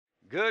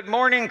Good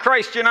morning,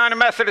 Christ United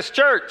Methodist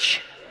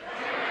Church.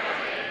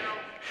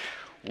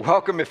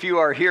 Welcome if you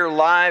are here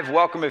live.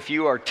 Welcome if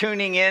you are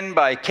tuning in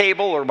by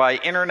cable or by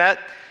internet.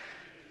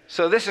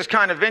 So this is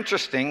kind of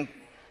interesting.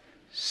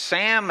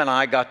 Sam and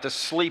I got to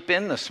sleep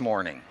in this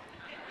morning.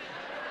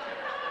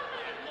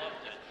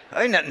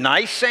 Isn't that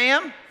nice,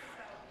 Sam?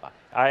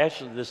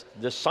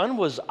 The sun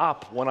was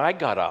up when I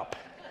got up.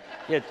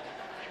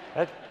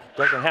 That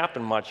doesn't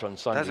happen much on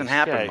Sundays. Doesn't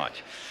happen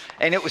much.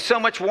 And it was so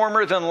much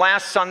warmer than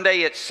last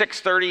Sunday at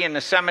 6:30 in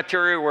the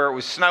cemetery where it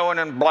was snowing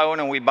and blowing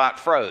and we about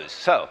froze.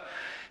 So,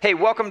 hey,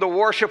 welcome to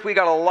worship. We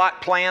got a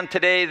lot planned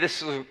today.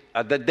 This is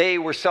the day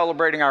we're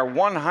celebrating our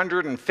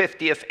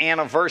 150th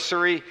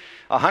anniversary,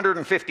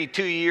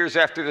 152 years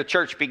after the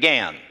church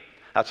began.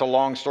 That's a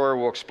long story.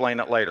 We'll explain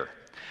it later.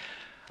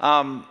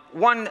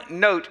 One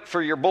note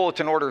for your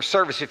bulletin order of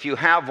service, if you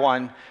have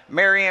one.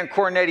 Marianne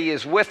Cornetti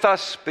is with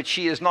us, but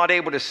she is not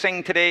able to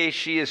sing today.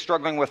 She is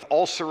struggling with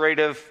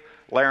ulcerative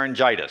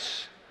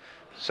laryngitis.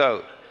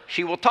 So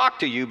she will talk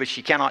to you, but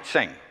she cannot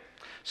sing.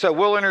 So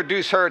we'll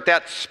introduce her at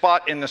that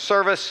spot in the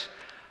service.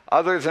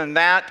 Other than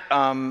that,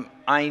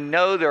 I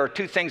know there are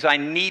two things I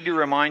need to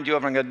remind you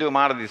of. I'm going to do them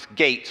out of this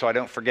gate so I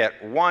don't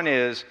forget. One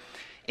is,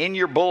 in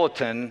your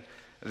bulletin,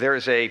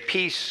 there's a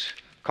piece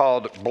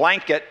called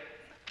Blanket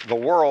the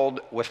World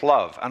with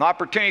Love. An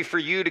opportunity for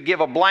you to give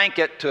a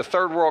blanket to a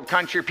third world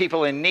country,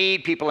 people in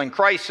need, people in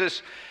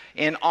crisis,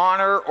 in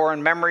honor or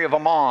in memory of a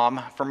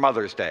mom for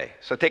Mother's Day.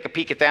 So take a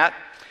peek at that.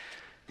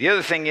 The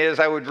other thing is,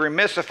 I would be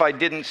remiss if I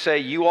didn't say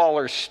you all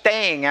are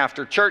staying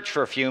after church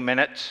for a few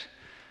minutes,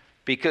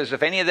 because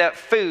if any of that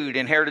food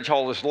in Heritage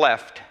Hall is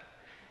left,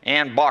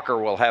 Ann Bacher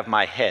will have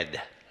my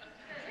head.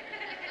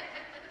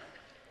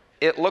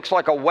 It looks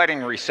like a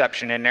wedding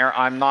reception in there.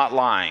 I'm not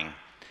lying.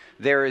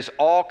 There is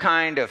all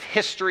kind of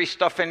history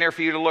stuff in there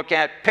for you to look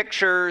at,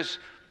 pictures,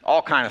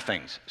 all kind of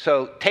things.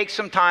 So take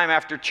some time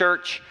after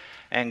church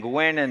and go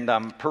in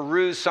and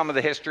peruse some of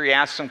the history,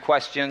 ask some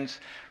questions.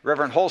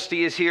 Reverend Holsty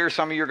is here.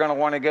 Some of you are going to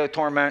want to go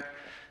torment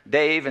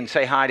Dave and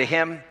say hi to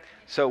him.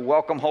 So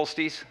welcome,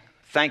 Holstys.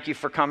 Thank you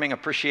for coming.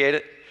 Appreciate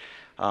it.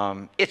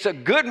 It's a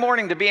good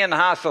morning to be in the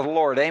house of the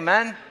Lord.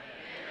 Amen? Amen.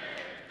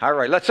 All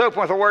right, let's open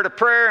with a word of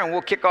prayer, and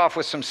we'll kick off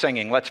with some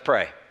singing. Let's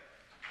pray.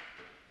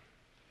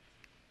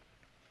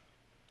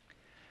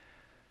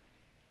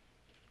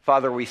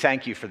 Father, we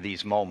thank you for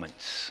these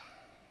moments.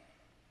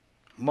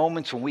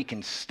 Moments when we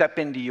can step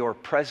into your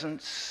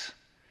presence,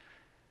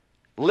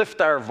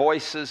 lift our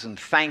voices and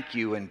thank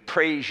you and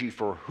praise you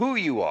for who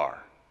you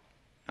are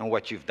and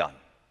what you've done.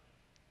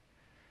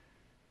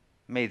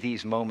 May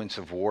these moments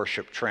of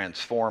worship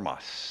transform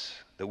us,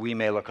 that we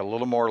may look a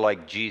little more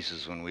like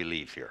Jesus when we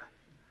leave here.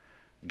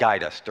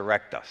 Guide us,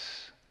 direct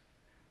us,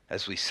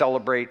 as we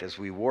celebrate, as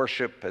we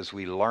worship, as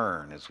we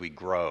learn, as we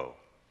grow.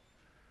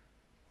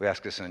 We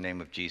ask this in the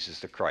name of Jesus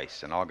the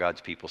Christ, and all God's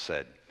people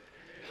said,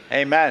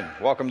 Amen.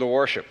 Welcome to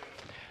worship.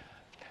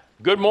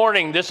 Good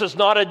morning. This is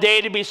not a day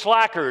to be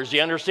slackers.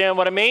 You understand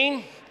what I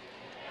mean?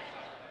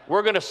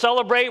 We're going to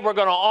celebrate. We're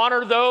going to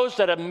honor those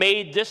that have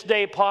made this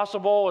day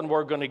possible, and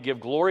we're going to give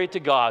glory to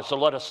God. So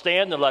let us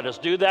stand and let us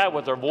do that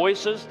with our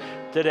voices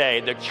today.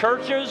 The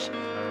church's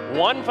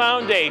one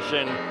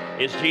foundation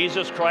is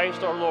Jesus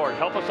Christ our Lord.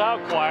 Help us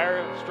out,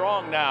 choir.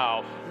 Strong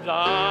now.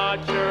 The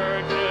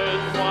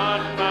church's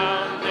one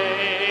foundation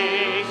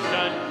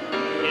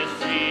is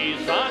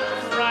Jesus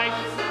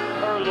Christ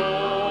our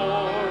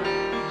Lord.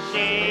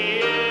 She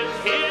is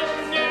his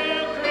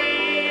new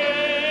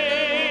creation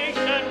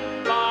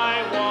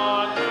by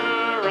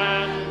water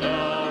and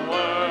the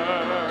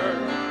word.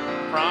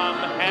 From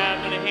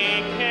heaven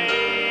he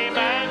came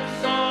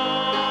and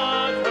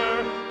sought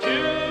her to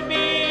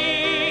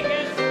be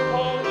his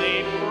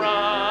holy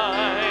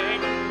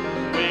bride.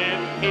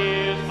 With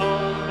his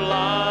own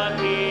blood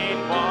he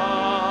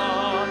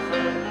bought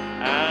her,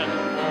 and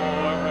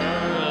for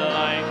her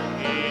life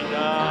he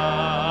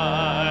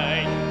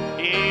died.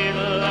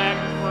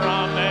 Elect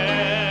from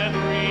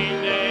every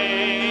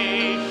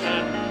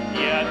nation,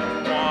 yet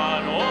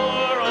one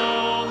o'er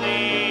all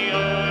the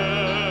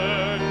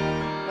earth.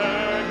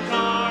 Her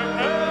charge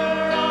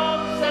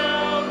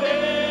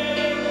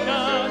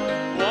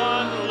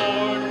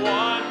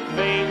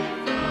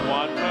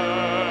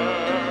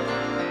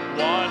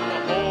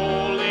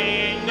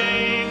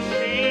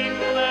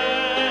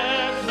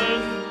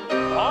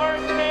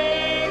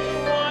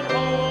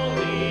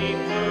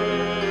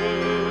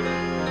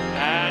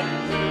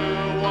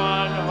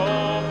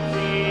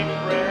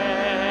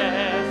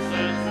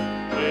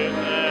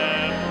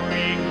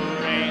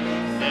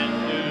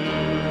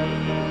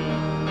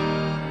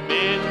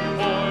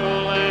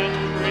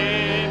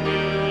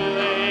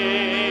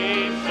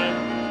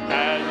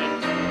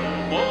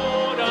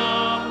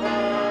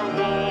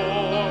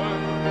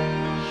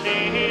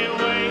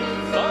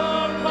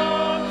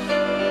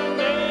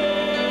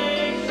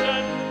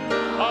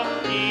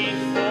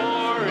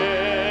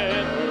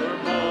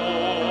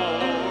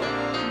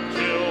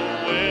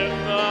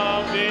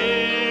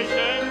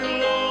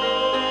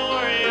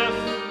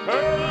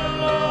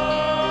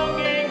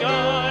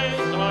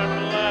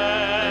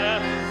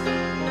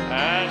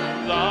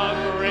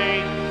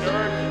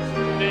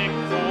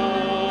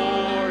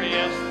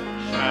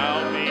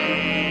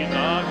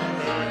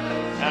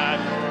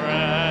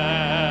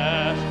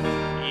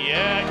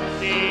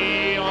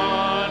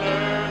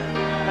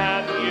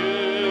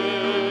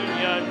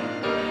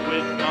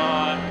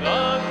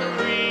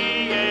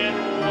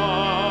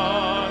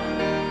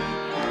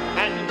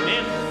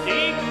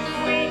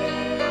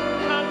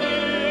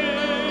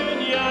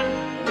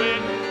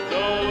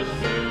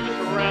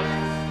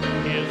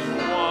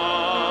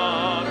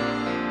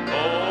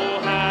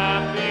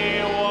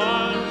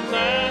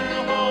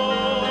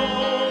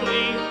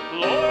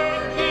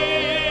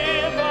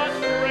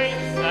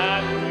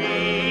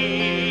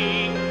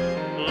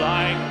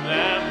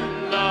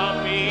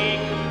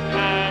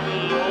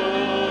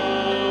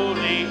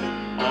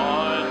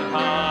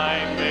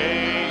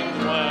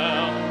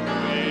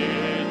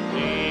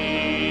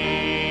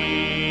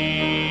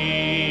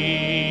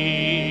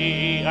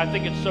I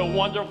think it's so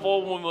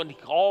wonderful when we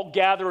all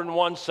gather in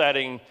one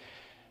setting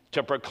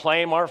to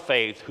proclaim our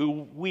faith,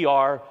 who we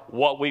are,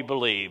 what we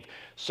believe.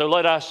 So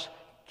let us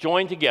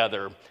join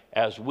together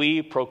as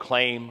we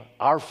proclaim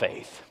our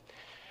faith.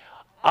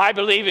 I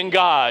believe in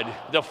God,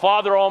 the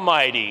Father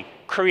Almighty,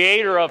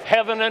 creator of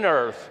heaven and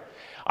earth.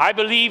 I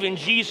believe in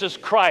Jesus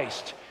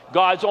Christ,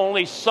 God's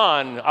only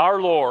Son, our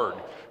Lord,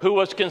 who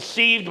was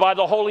conceived by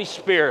the Holy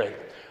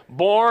Spirit,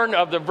 born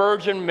of the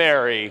Virgin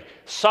Mary,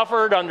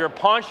 suffered under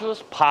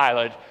Pontius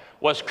Pilate,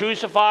 was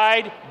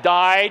crucified,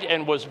 died,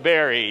 and was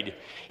buried.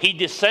 He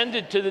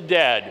descended to the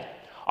dead.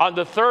 On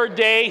the third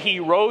day he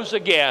rose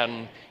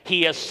again.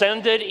 He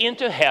ascended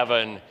into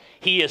heaven.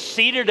 He is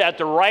seated at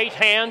the right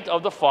hand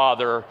of the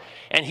Father,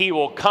 and he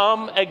will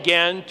come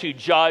again to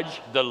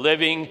judge the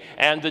living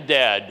and the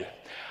dead.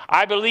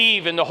 I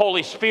believe in the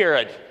Holy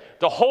Spirit,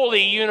 the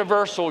holy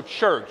universal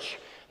church,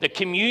 the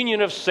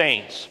communion of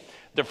saints,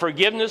 the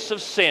forgiveness of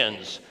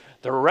sins,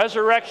 the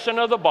resurrection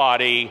of the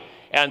body,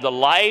 and the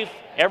life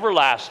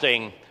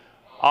everlasting.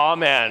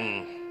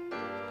 Amen.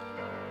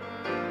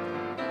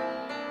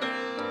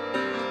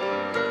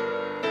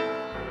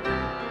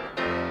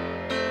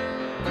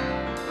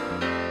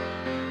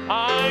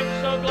 I'm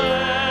so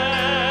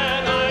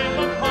glad I'm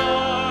a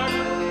part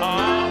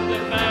of the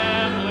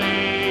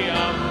family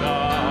of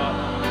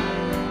God.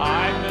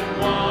 I've been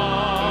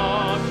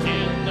washed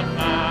in the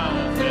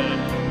fountain,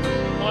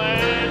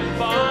 cleansed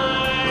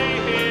by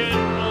His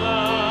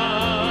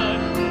blood,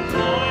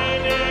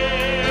 joined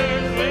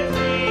heirs with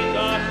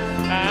Jesus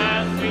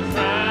as we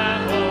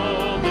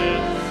travel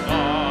this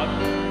thought.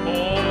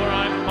 For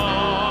I'm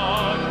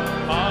part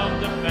of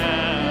the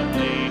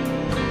family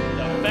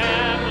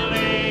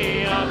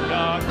of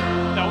God.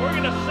 Now we're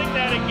going to sing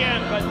that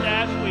again, but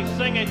as we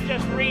sing it,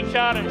 just reach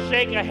out and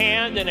shake a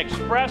hand and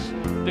express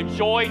the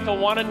joy to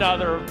one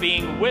another of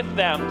being with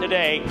them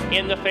today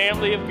in the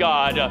family of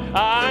God.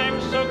 I'm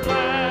so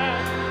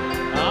glad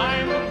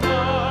I'm a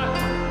part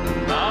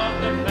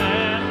of the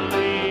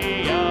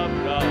family of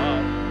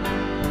God.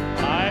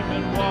 I've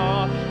been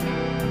washed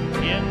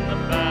in the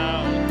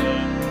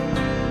fountain,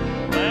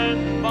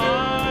 cleansed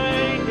by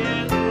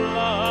His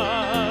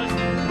blood,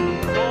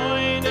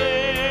 joined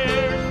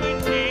heirs with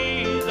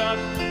Jesus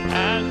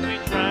as we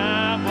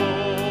travel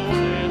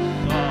this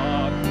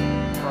thought.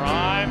 For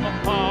I'm a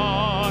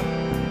part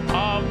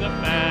of the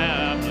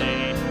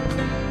family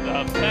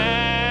of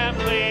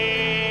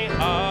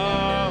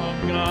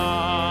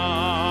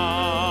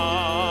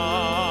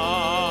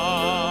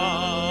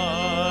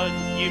God.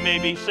 You may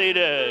be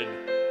seated.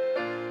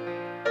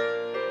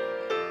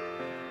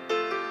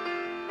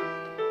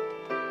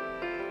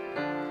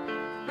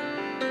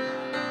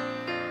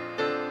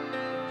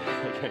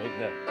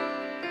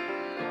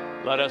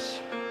 Let us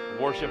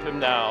worship Him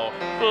now.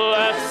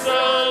 Bless the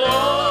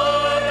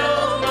Lord,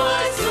 oh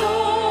my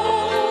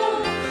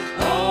soul.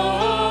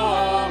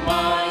 Oh,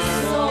 my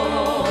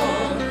soul.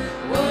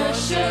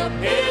 Worship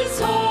His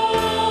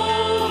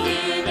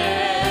holy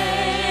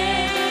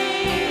name.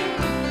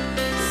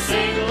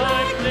 Sing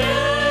like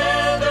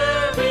never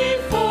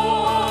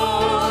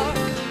before.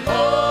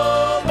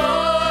 Oh,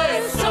 my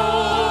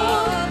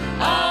soul.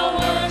 I'll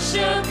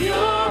worship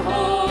Your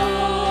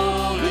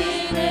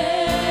holy name.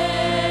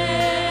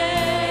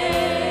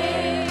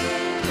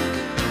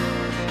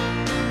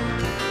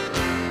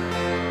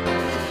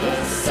 The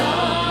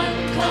sun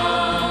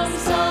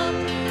comes up,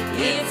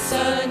 it's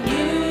a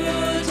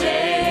new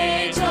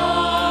day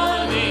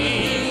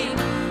dawning.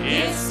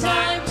 It's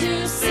time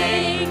to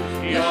sing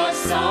Your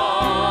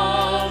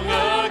song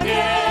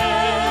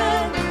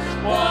again.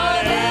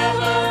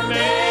 Whatever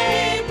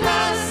may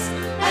pass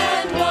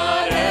and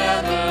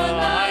whatever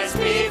lies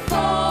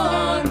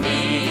before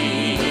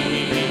me,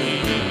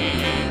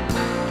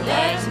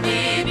 let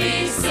me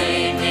be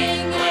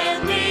singing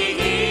when the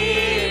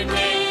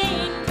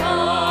evening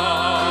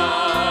comes.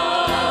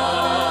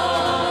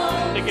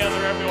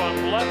 Together, everyone,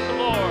 bless the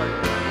Lord.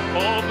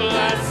 Oh,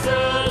 bless the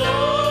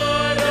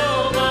Lord,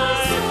 oh my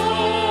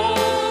soul.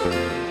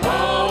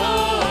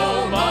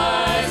 Oh,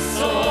 my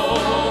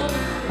soul.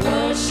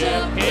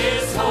 Worship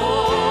His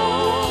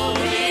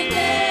holy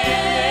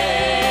name.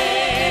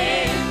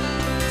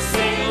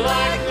 Sing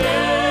like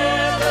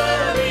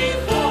never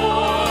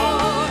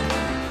before.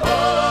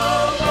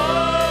 Oh,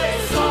 my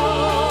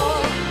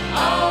soul.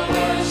 I'll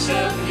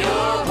worship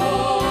Your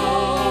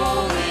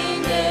holy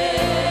name.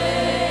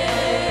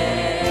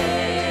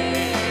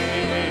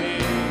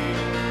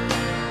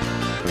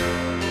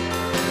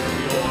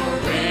 You're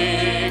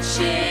rich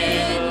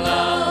in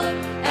love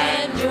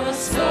and You're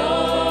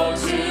slow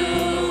to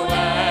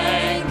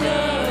anger.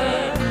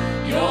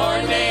 Your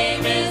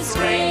name is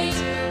great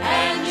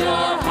and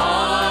Your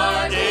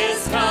heart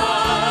is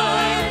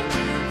kind.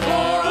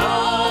 For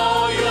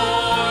all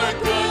Your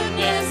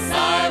goodness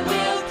I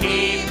will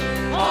keep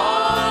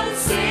on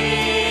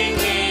singing.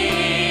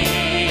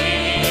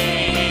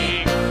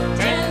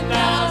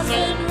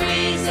 10,000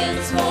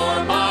 reasons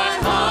for my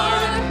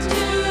heart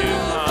to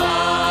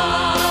find.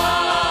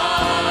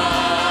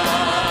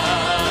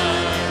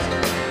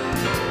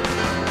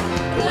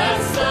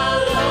 Bless the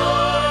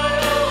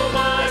Lord, oh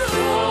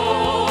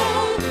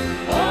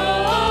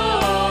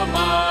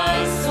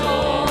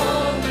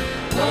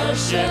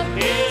worship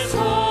His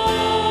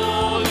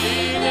holy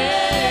name.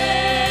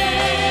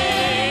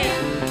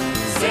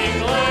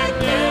 Sing like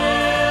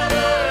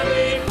never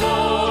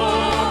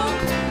before.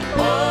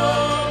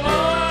 Oh,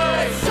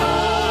 my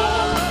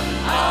soul,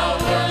 I'll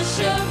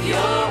worship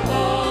Your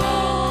holy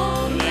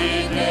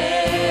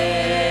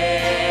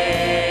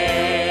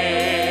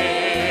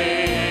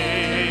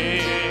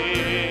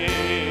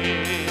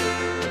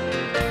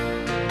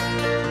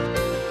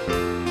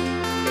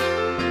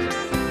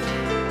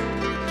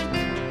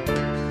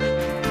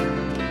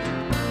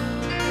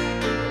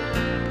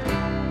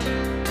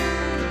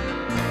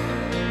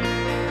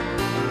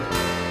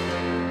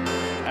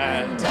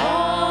And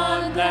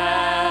on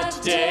that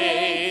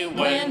day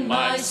when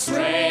my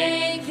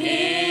strength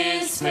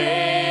is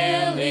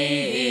failing,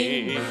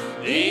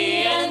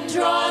 the end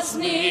draws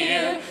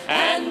near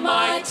and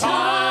my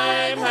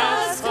time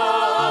has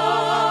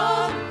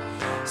come,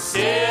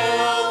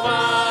 still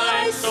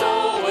my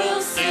soul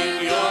will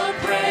sing Your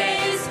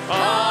praise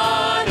unending.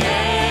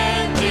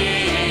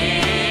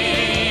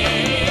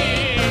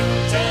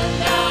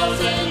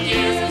 10,000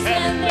 years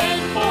and then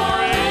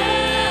forevermore.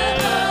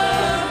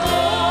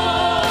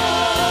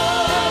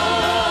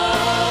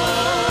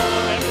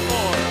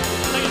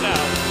 Sing it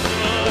now.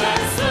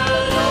 Bless the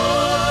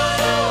Lord,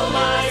 oh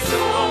my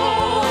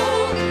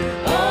soul.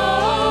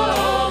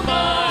 Oh,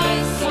 my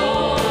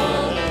soul.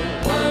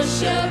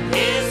 Worship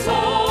His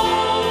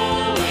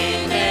holy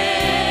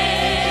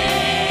name.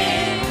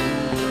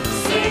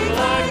 Sing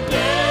like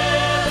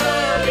never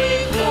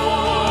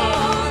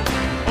before.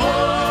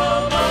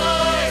 Oh,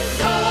 my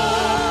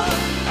soul.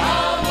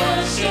 I'll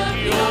worship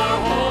Your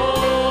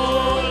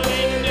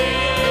holy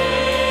name.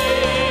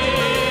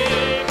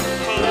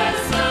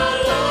 Bless the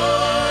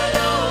Lord,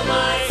 oh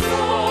my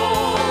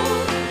soul.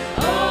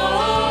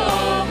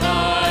 Oh,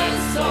 my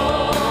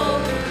soul.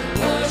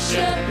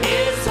 Worship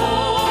His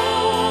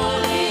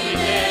holy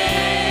name.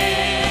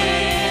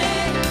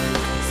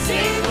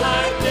 Sing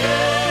like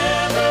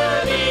never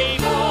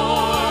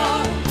before.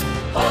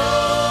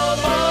 Oh,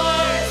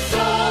 my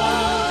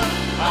soul.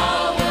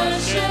 I'll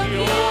worship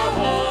Your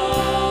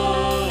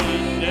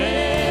holy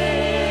name.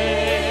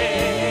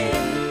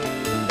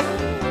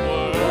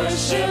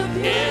 Worship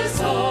His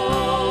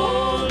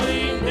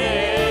holy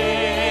name.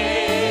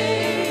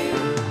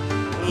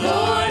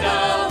 Lord,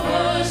 I'll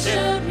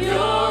worship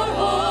Your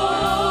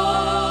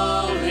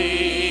holy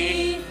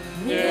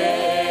name.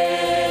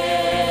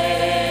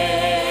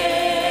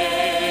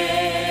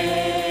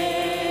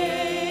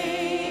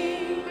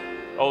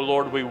 Oh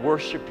Lord, we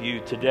worship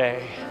You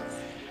today.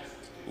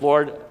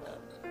 Lord,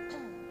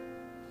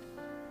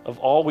 of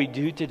all we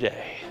do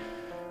today,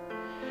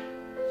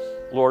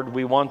 Lord,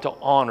 we want to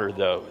honor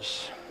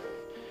those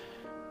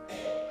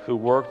who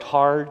worked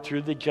hard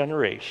through the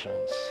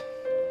generations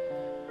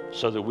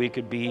so that we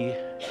could be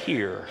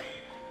here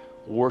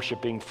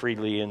worshiping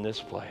freely in this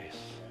place.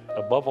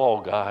 Above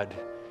all, God,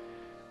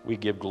 we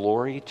give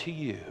glory to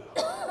You,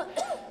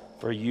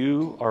 for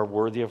You are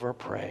worthy of our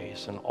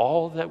praise, and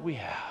all that we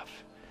have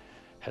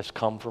has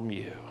come from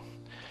You.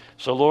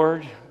 So,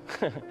 Lord,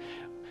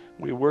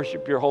 we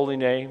worship Your holy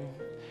name,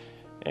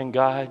 and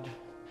God,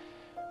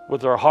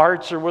 with our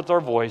hearts or with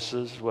our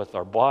voices, with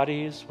our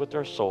bodies, with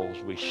our souls,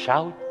 we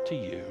shout to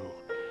You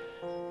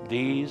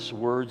these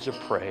words of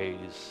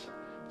praise.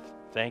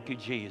 Thank You,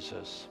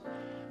 Jesus.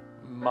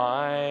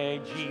 My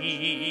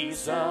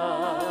Jesus,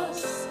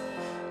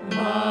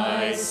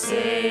 My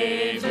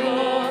Savior,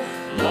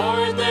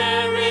 Lord,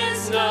 there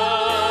is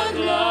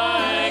none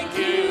like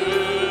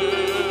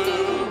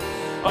You.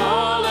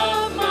 All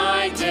of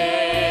my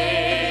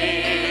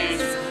days,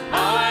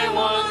 I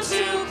want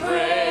to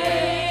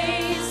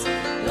praise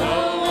the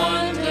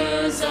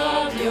wonders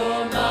of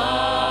Your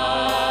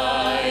mighty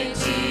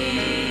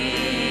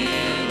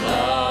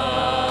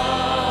love.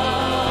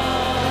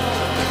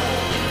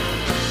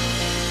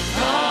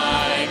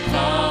 My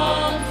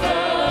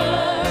comfort,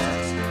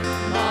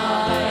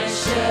 my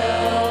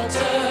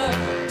shelter,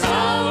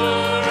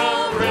 tower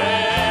of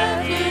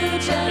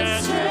refuge and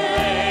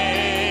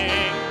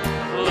strength.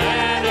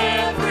 Let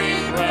every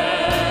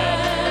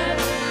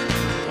breath,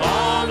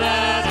 all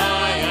that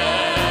I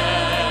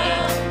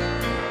am,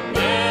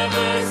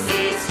 never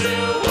cease to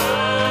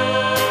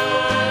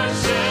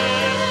worship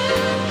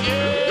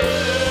You.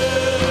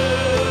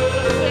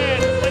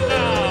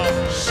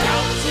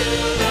 Shout to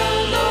the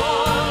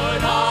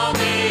Lord, all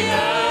the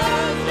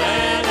earth,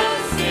 let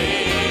us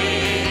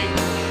sing.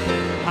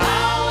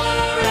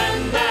 Power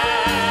and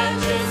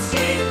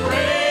majesty,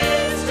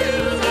 praise to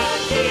the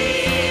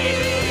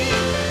King.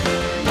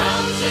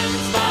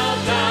 Mountains bow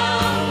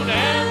down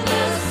and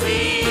the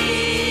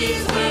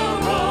seas will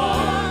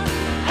roar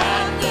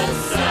at the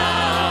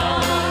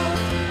sound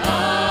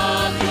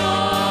of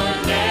Your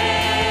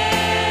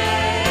name.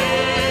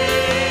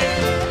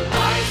 I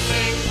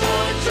sing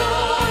for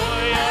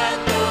joy at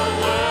the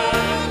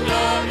work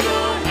of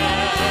Your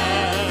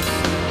hands.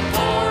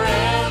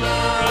 Forever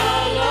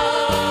I'll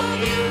love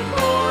You,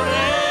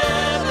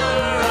 forever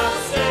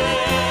I'll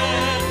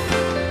stand.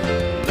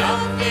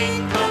 Nothing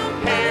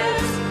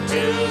compares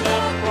to the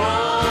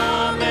promise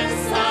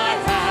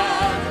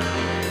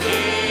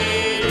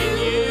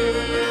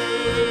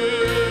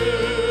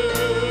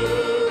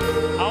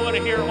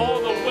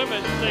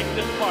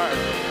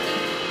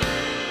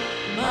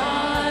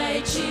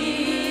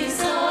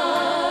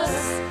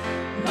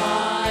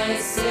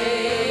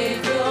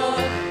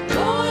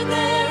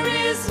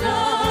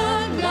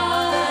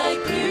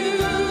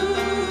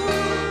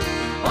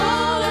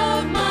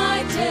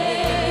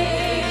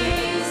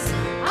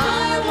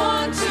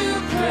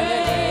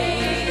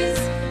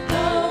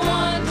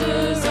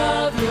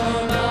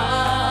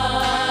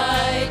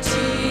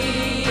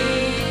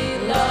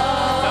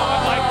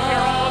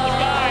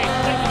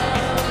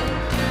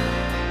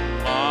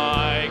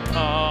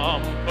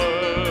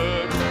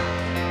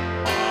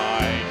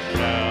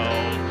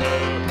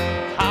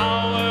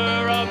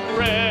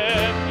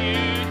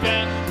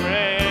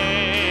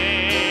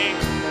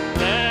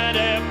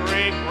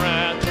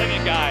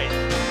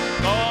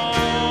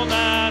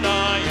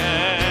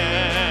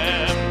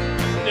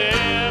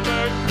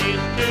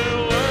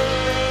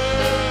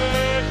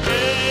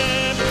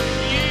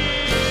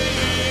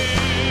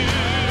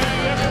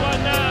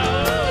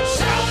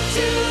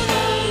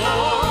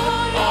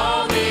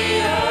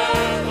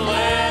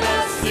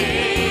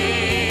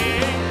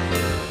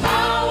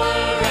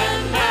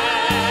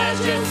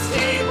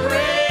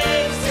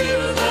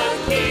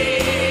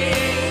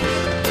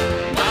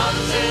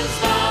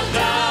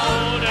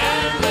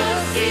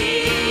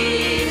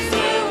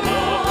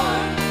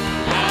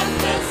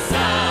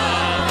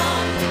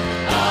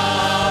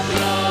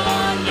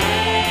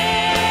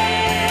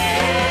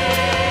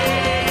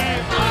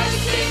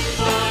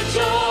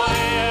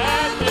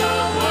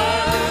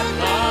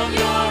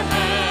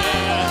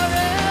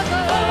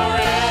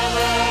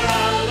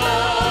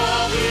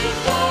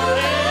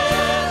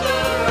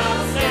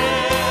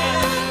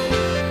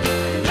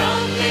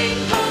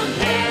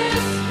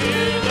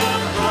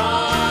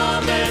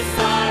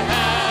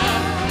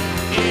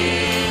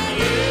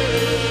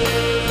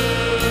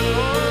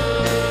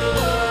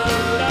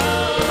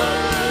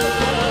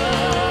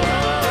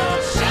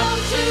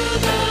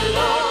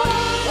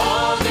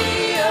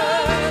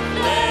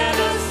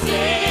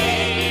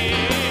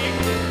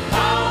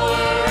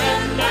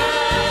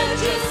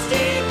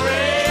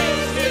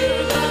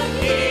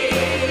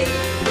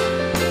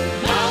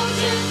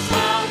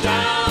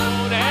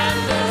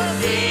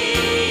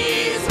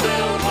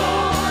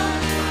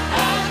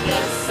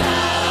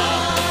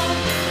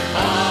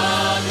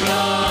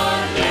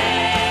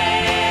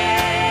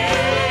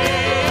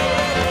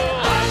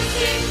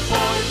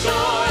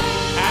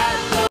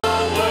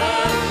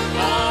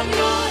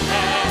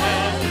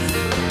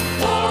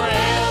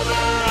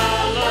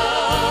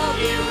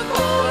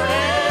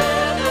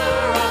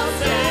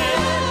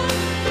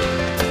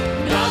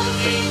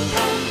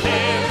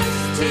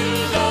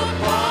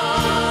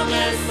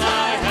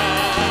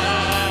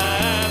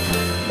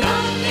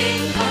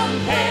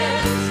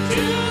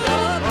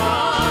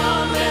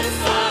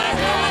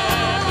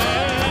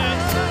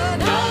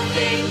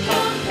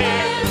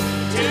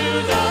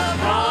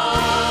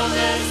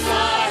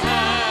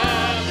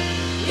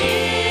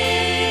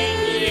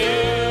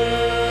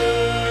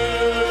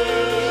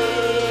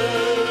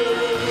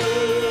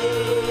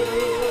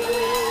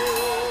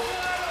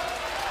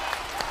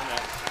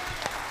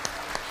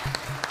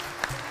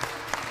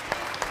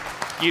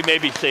You may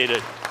be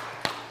seated.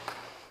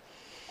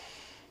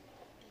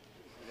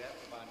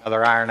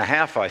 Another hour and a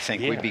half, I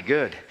think, we'd be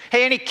good.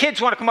 Hey, any kids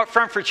want to come up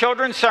front for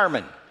children's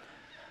sermon?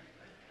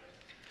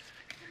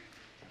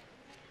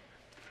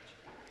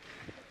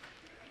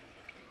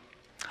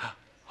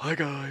 Hi,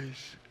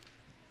 guys.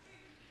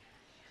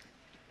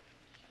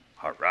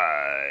 All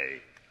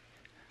right.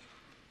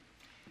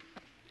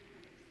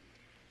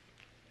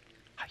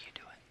 How you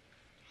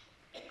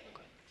doing?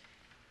 Good.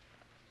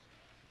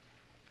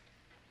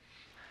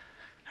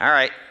 All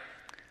right.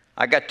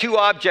 I got two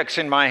objects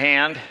in my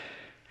hand,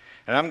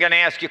 and I'm going to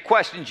ask you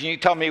questions, and you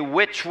tell me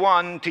which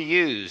one to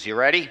use. You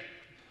ready?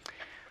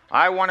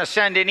 I want to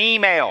send an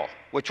email.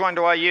 Which one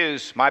do I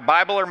use? My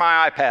Bible or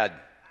my iPad?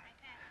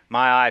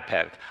 My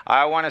iPad.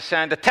 I want to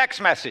send a text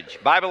message.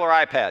 Bible or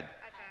iPad?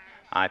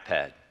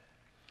 iPad.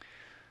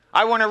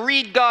 I want to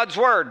read God's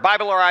Word.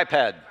 Bible or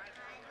iPad?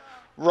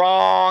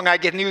 Wrong. I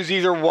can use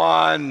either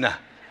one.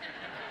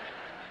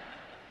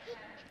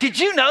 Did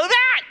you know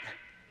that?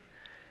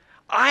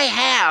 I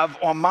have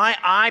on my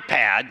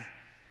iPad,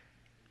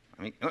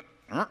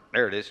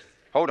 there it is.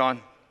 Hold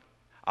on.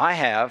 I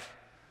have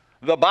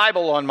the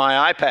Bible on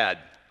my iPad.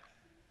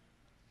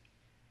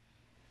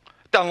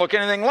 Doesn't look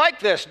anything like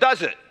this,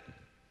 does it?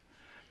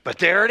 But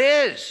there it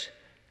is.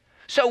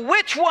 So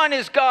which one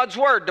is God's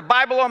Word? The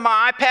Bible on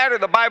my iPad or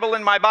the Bible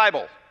in my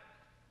Bible?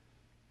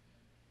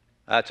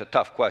 That's a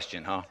tough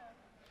question, huh?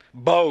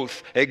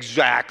 Both.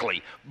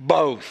 Exactly.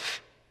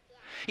 Both.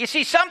 You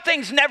see, some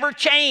things never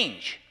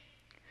change.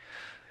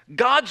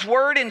 God's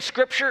Word in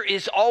Scripture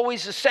is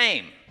always the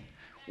same.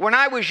 When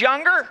I was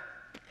younger,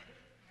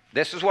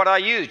 this is what I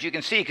used. You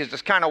can see because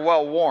it's kind of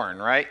well worn,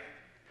 right?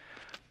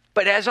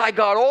 But as I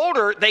got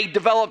older, they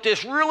developed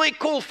this really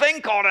cool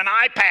thing called an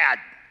iPad.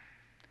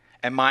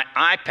 And my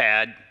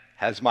iPad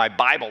has my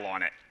Bible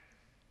on it.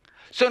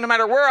 So no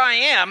matter where I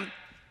am,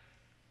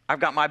 I've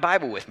got my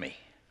Bible with me.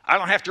 I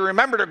don't have to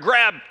remember to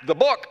grab the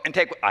book and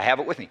take, I have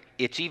it with me.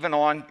 It's even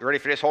on, you ready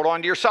for this? Hold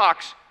on to your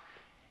socks.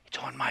 It's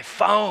on my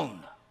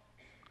phone.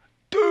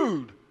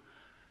 Dude,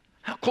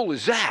 how cool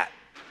is that?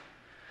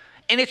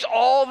 And it's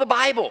all the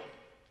Bible.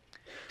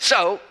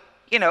 So,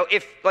 you know,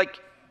 if like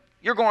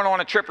you're going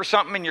on a trip or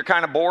something and you're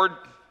kind of bored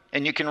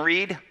and you can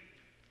read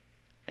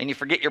and you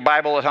forget your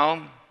Bible at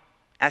home,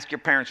 ask your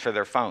parents for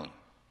their phone.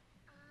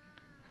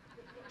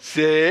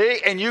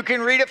 See? And you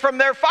can read it from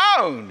their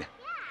phone.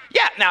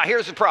 Yeah, now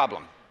here's the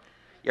problem.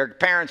 Your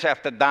parents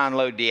have to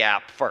download the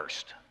app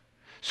first.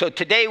 So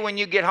today when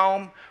you get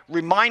home,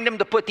 remind them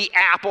to put the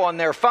app on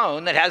their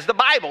phone that has the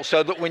Bible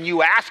so that when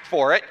you ask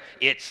for it,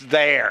 it's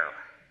there.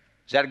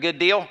 Is that a good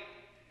deal?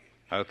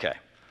 Okay.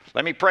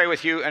 Let me pray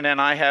with you, and then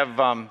I have,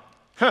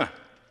 I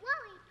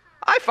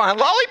find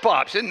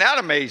lollipops. Isn't that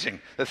amazing?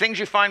 The things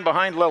you find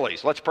behind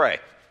lilies. Let's pray.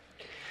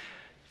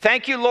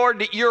 Thank you, Lord,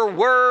 that your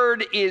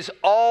word is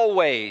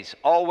always,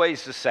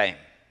 always the same.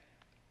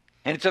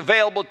 And it's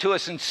available to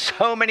us in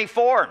so many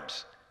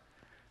forms.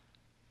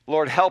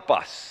 Lord, help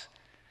us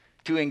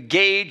to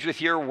engage with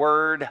your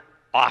word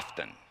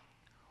often.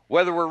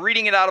 Whether we're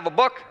reading it out of a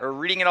book or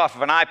reading it off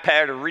of an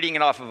iPad or reading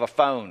it off of a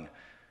phone.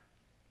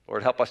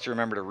 Lord, help us to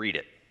remember to read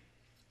it.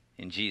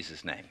 In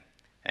Jesus' name,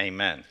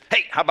 amen.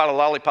 Hey, how about a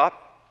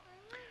lollipop?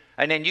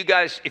 And then you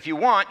guys, if you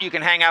want, you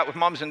can hang out with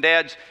moms and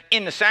dads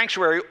in the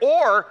sanctuary,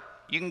 or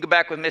you can go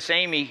back with Miss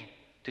Amy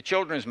to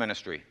children's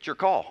ministry. It's your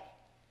call.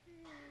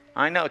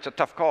 I know, it's a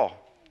tough call.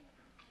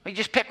 You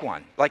just pick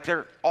one. Like,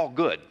 they're all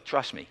good.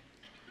 Trust me.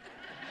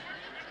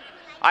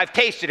 I've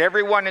tasted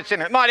every one that's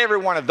in it. Not every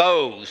one of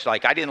those.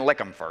 Like, I didn't lick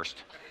them first.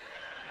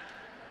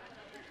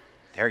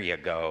 There you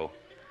go.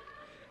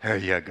 There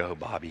you go,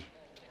 Bobby.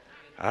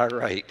 All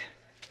right.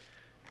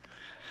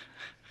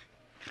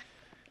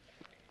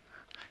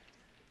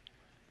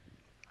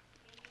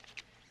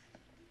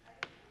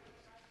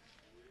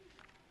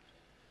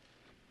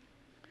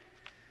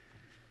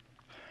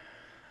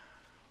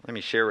 Let me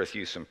share with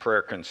you some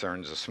prayer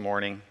concerns this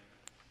morning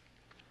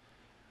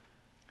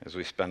as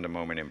we spend a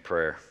moment in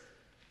prayer.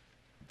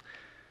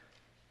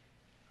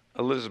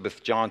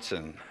 Elizabeth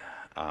Johnson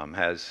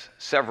has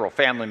several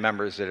family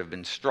members that have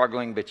been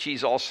struggling, but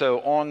she's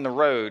also on the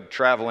road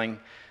traveling,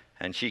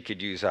 and she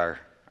could use our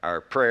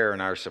prayer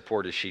and our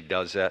support as she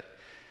does that.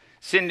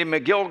 Cindy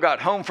McGill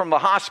got home from the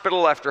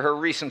hospital after her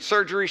recent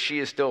surgery. She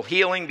is still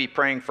healing. Be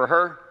praying for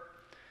her.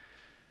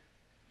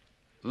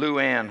 Lou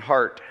Ann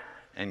Hart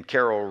and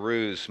Carol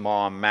Rue's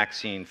mom,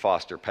 Maxine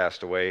Foster,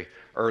 passed away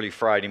early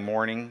Friday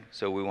morning,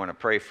 so we want to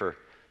pray for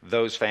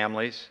those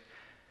families.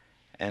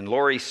 And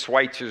Lori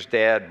Schweitzer's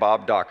dad,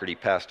 Bob Doherty,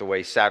 passed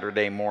away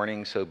Saturday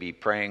morning, so be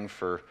praying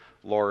for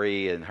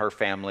Lori and her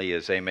family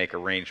as they make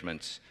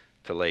arrangements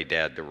to lay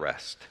Dad to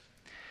rest.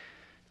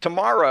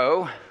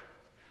 Tomorrow,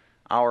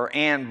 our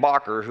Ann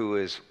Bacher, who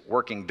is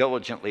working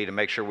diligently to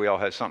make sure we all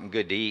have something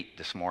good to eat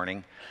this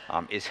morning,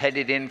 is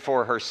headed in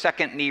for her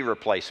second knee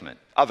replacement,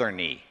 other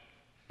knee,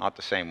 not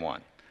the same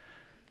one.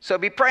 So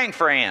be praying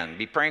for Ann.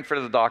 Be praying for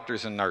the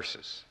doctors and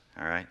nurses,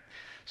 all right?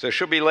 So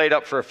she'll be laid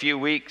up for a few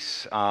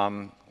weeks.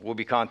 We'll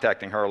be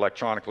contacting her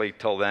electronically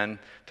till then,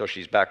 till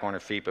she's back on her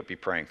feet, but be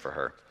praying for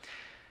her.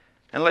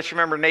 And let's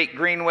remember Nate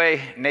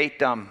Greenway.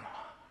 Nate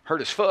hurt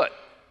his foot.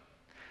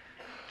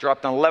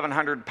 Dropped an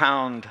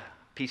 1,100-pound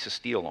piece of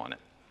steel on it.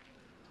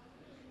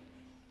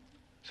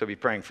 So be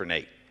praying for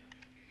Nate.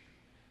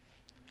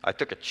 I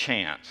took a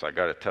chance, I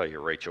got to tell you,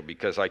 Rachel,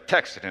 because I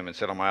texted him and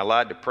said, am I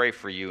allowed to pray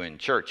for you in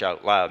church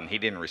out loud? And he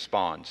didn't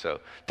respond,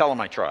 so tell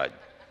him I tried.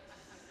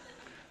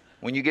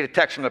 When you get a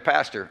text from the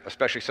pastor,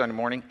 especially Sunday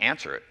morning,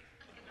 answer it.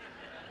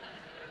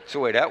 That's the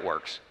way that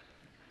works.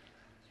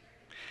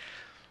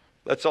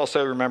 Let's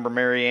also remember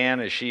Mary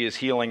Ann as she is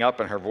healing up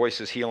and her voice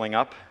is healing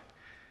up.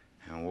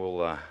 And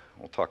we'll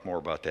talk more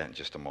about that in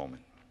just a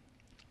moment.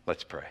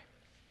 Let's pray.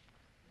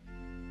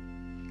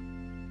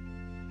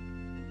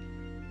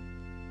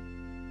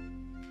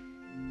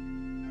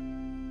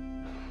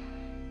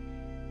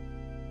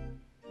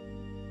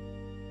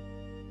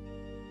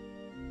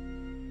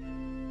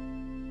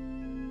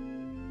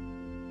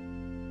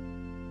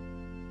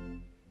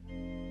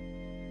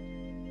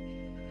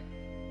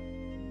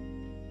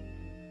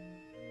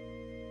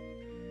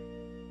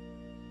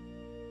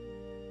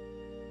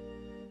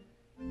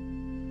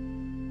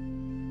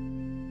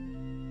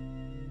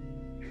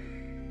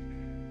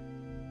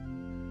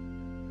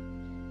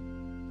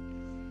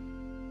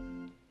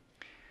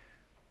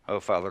 Oh,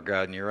 Father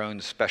God, in your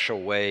own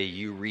special way,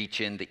 you reach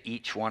into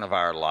each one of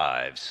our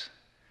lives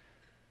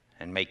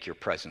and make your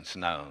presence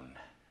known.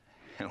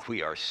 And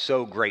we are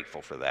so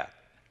grateful for that.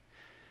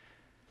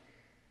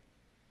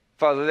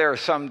 Father, there are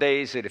some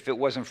days that if it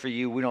wasn't for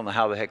you, we don't know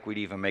how the heck we'd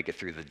even make it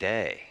through the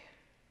day,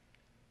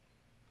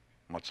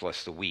 much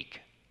less the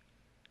week.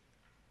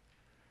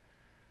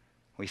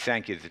 We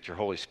thank you that your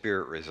Holy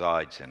Spirit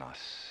resides in us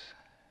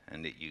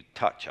and that you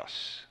touch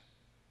us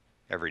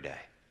every day.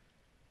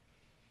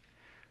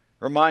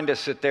 Remind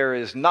us that there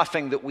is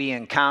nothing that we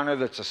encounter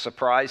that's a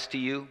surprise to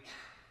you.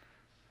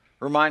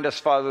 Remind us,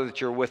 Father,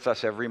 that you're with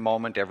us every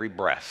moment, every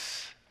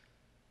breath,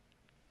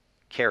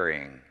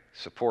 carrying,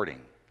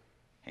 supporting,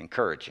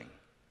 encouraging.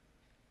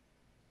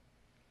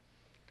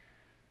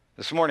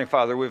 This morning,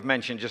 Father, we've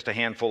mentioned just a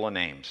handful of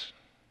names,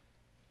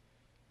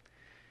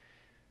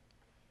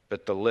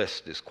 but the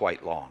list is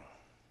quite long.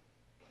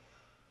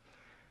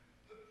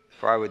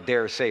 For I would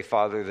dare say,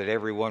 Father, that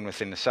everyone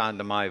within the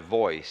sound of my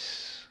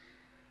voice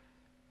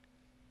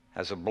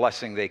has a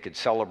blessing they could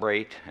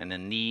celebrate and a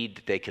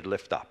need they could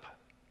lift up.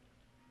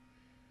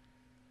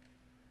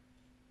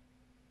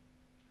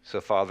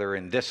 So, Father,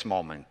 in this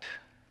moment,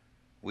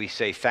 we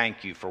say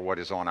thank you for what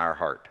is on our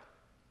heart.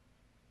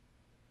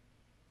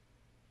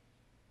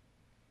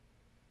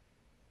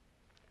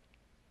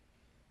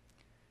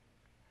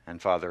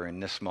 And, Father, in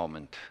this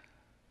moment,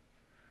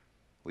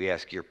 we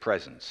ask your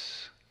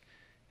presence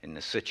in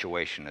the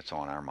situation that's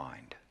on our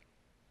mind.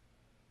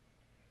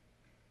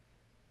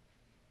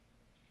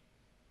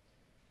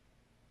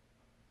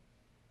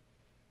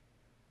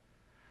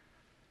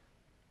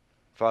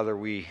 Father,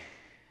 we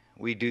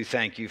do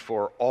thank you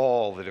for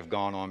all that have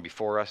gone on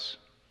before us,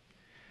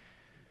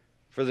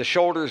 for the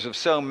shoulders of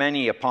so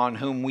many upon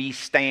whom we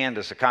stand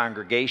as a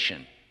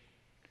congregation,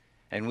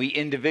 and we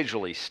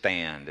individually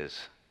stand as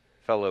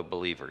fellow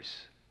believers.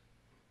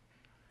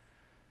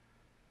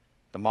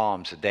 The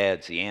moms, the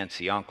dads, the aunts,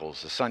 the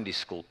uncles, the Sunday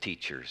school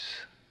teachers,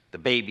 the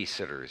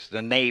babysitters,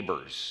 the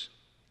neighbors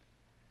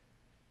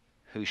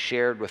who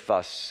shared with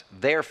us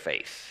their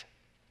faith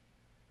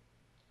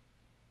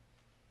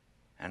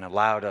and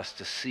allowed us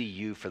to see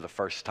you for the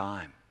first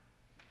time.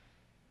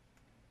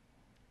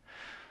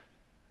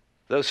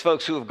 Those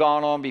folks who have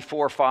gone on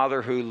before,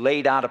 Father, who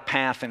laid out a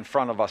path in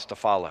front of us to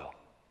follow.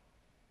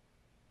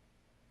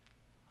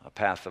 A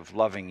path of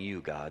loving you,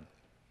 God.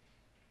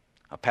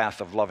 A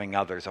path of loving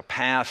others. A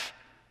path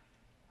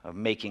of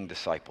making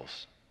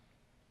disciples.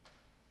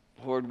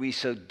 Lord, we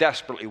so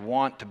desperately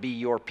want to be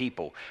your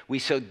people. We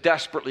so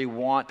desperately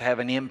want to have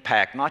an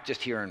impact, not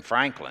just here in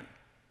Franklin,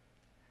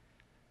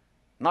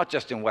 not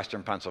just in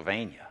Western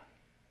Pennsylvania,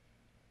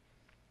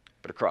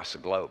 but across the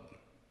globe.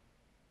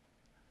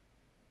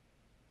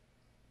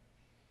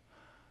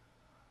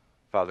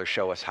 Father,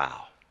 show us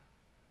how.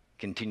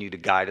 Continue to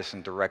guide us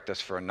and direct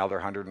us for another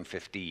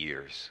 150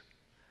 years,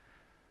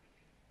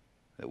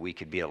 that we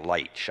could be a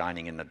light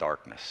shining in the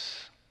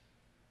darkness.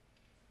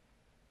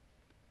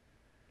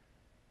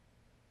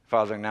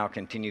 Father, now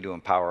continue to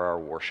empower our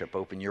worship.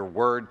 Open your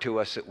word to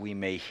us that we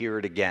may hear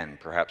it again,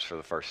 perhaps for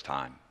the first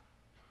time.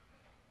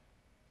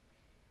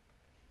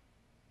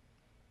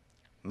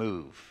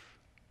 Move,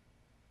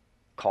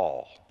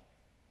 call,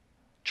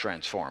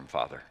 transform,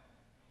 Father.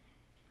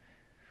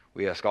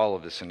 We ask all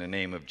of this in the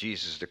name of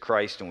Jesus the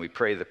Christ, and we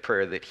pray the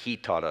prayer that he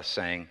taught us,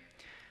 saying,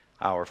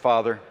 Our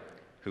Father,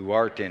 who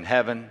art in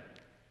heaven,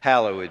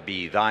 hallowed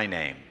be thy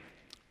name.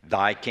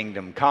 Thy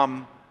kingdom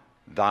come,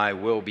 thy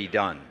will be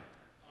done,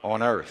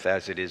 on earth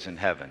as it is in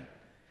heaven.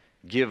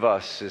 Give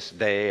us this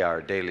day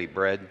our daily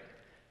bread,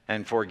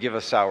 and forgive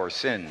us our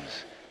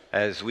sins,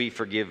 as we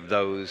forgive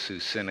those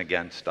who sin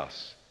against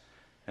us.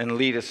 And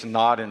lead us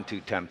not into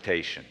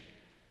temptation,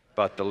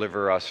 but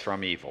deliver us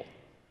from evil.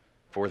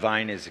 For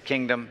thine is the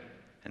kingdom,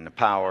 and the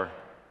power,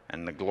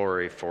 and the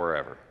glory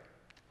forever.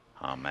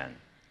 Amen.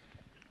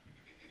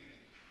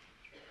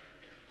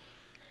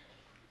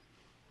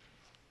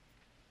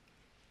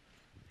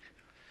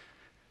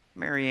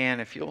 Marianne,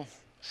 if you'll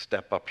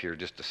step up here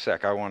just a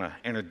sec, I want to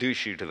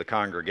introduce you to the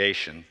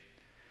congregation.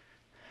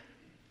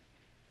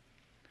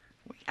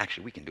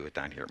 Actually, we can do it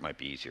down here. It might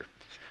be easier.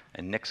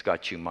 And Nick's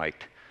got you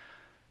mic'd.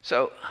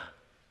 So,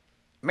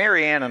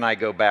 Marianne and I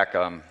go back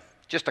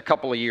just a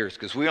couple of years,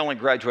 because we only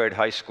graduated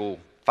high school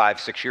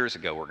 5-6 years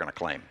ago, we're going to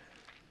claim.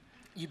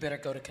 You better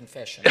go to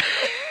confession.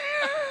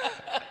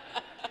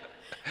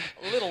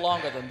 A little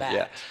longer than that.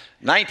 Yeah.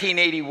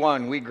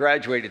 1981, we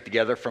graduated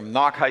together from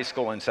Knock High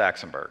School in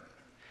Saxonburg.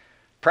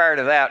 Prior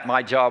to that,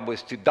 my job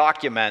was to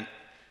document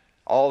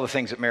all the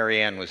things that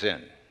Marianne was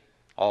in,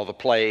 all the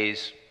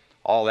plays,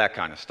 all that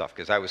kind of stuff,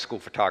 because I was school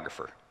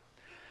photographer.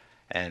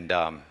 And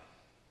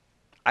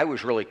I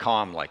was really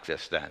calm like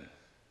this then.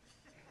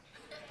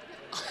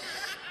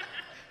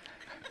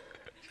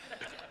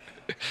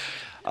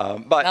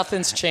 But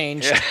Nothing's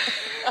changed. Yeah.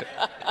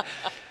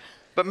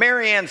 But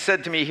Marianne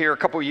said to me here a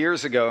couple of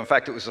years ago, in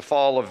fact, it was the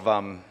fall of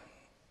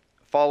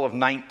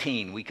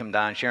 19, we come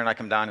down, Sharon and I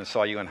come down and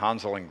saw you and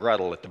Hansel and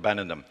Gretel at the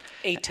Benedum.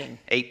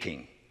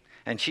 18.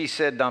 And she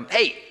said,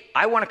 hey,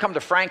 I want to come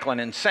to Franklin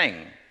and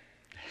sing.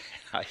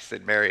 I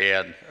said,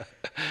 Marianne,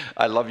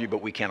 I love you,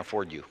 but we can't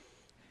afford you.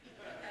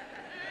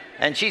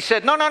 And she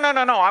said, no,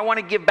 I want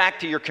to give back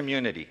to your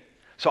community.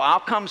 So I'll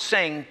come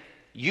sing,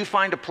 you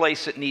find a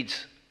place that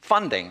needs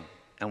funding,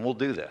 and we'll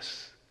do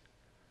this.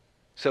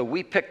 So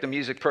we picked the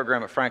music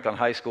program at Franklin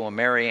High School, and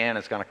Marianne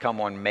is going to come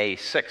on May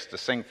 6th to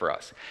sing for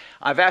us.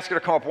 I've asked her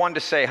to come up, one,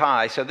 to say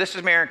hi. So this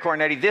is Marianne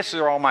Cornetti. This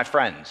are all my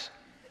friends.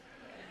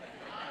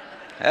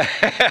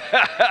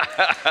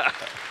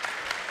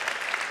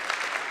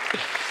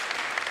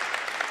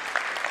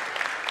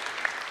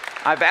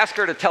 I've asked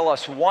her to tell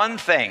us one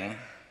thing,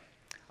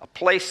 a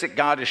place that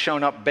God has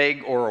shown up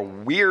big, or a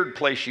weird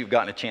place you've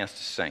gotten a chance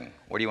to sing.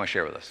 What do you want to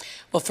share with us?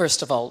 Well,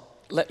 first of all,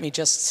 let me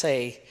just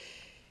say,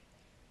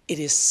 it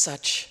is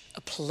such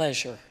a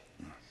pleasure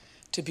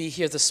to be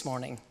here this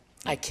morning.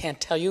 I can't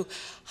tell you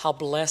how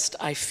blessed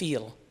I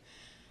feel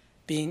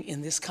being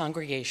in this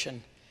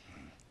congregation.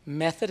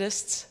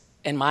 Methodists,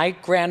 and my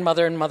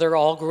grandmother and mother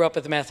all grew up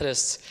with the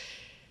Methodists.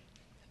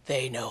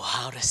 They know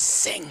how to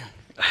sing.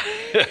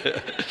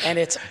 And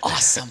it's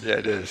awesome. Yeah,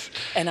 it is.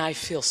 And I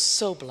feel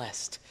so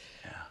blessed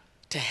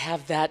to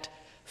have that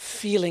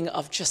feeling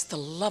of just the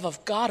love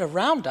of God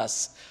around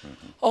us.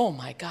 Mm-hmm. Oh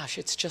my gosh,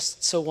 it's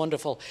just so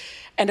wonderful.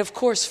 And of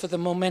course, for the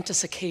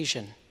momentous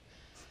occasion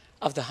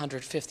of the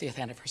 150th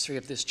anniversary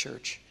of this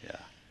church. Yeah.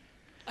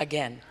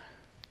 Again,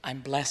 I'm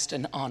blessed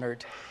and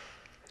honored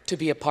to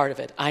be a part of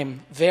it.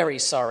 I'm very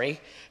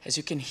sorry. As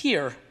you can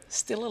hear,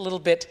 still a little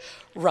bit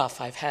rough.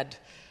 I've had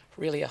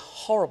really a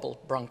horrible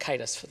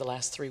bronchitis for the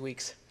last 3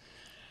 weeks.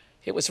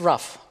 It was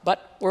rough,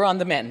 but we're on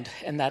the mend,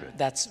 and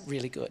that's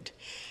really good.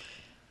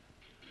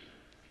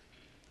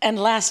 And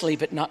lastly,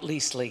 but not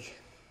leastly,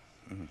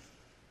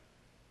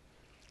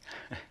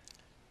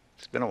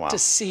 it's been a while. To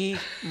see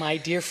my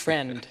dear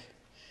friend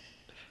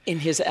in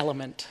his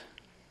element.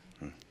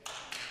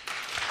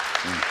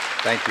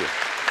 Thank you.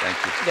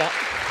 Thank you. Yeah.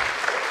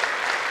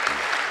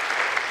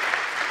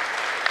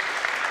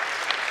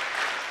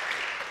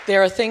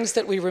 There are things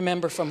that we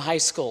remember from high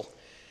school.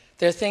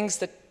 There are things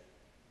that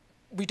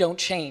we don't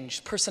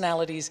change.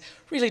 Personalities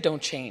really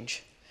don't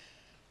change.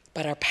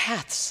 But our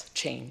paths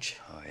change.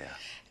 Oh, yeah.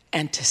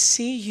 And to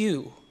see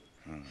you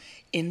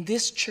in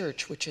this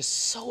church, which is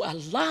so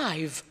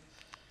alive,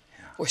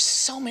 where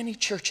so many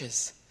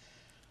churches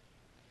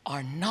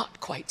are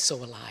not quite so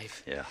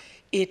alive. Yeah.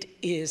 It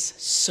is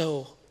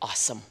so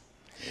awesome.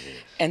 It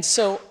is. And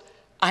so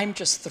I'm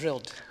just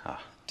thrilled,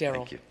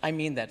 Darrell. Thank you. I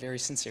mean that very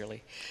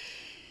sincerely.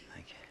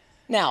 Thank you.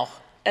 Now,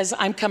 as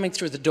I'm coming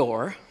through the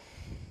door,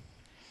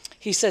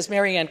 he says,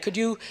 Marianne, could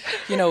you,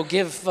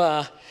 give,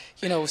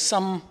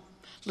 some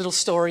little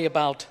story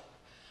about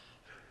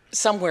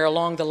somewhere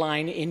along the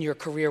line in your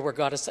career where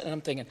God has, and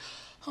I'm thinking,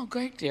 oh,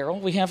 great, Darrell,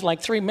 we have like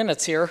 3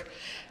 minutes here.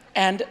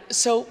 And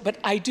so, but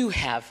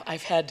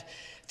I've had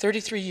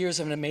 33 years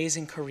of an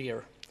amazing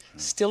career,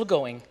 still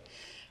going.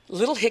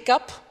 Little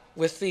hiccup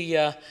with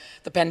the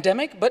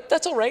pandemic, but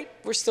that's all right,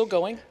 we're still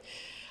going.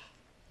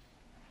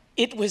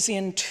 It was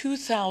in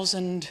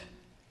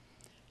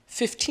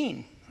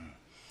 2015,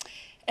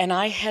 and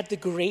I had the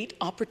great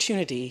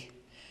opportunity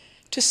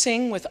to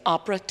sing with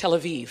Opera Tel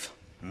Aviv.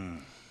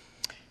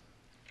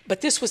 But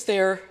this was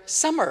their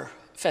summer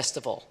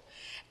festival,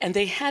 and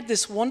they had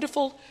this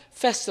wonderful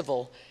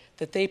festival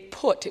that they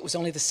put. It was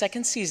only the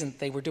second season that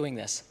they were doing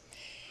this.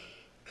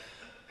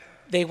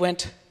 They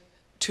went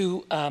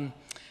to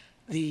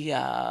the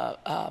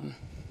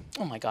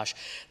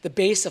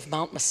base of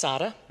Mount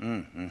Masada.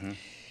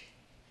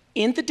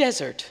 In the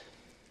desert,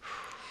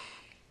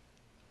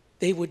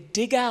 they would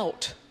dig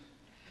out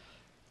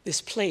this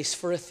place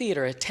for a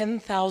theater, a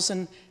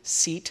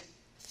 10,000-seat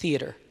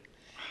theater.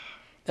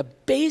 The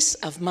base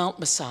of Mount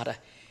Masada.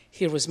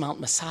 Here was Mount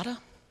Masada,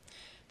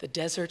 the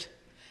desert,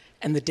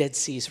 and the Dead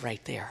Sea's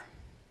right there.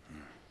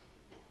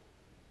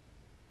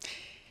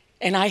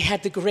 And I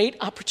had the great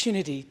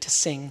opportunity to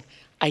sing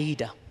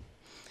Aida.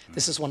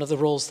 This is one of the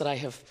roles that I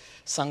have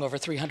sung over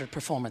 300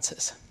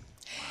 performances.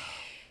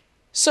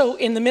 So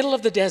in the middle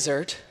of the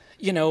desert,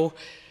 you know,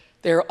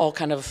 there are all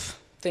kind of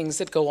things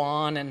that go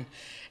on,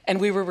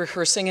 and we were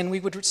rehearsing, and we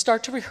would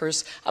start to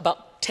rehearse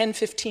about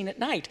 10:15 at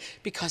night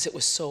because it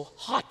was so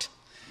hot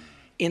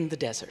in the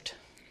desert.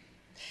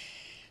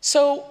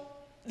 So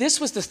this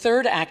was the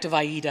third act of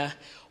Aida,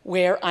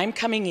 where I'm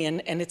coming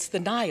in, and it's the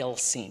Nile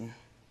scene,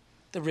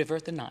 the river,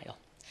 the Nile.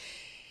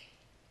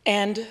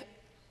 And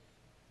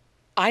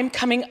I'm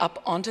coming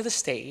up onto the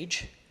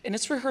stage, and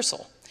it's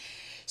rehearsal.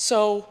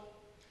 So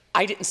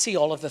I didn't see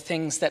all of the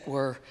things that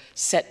were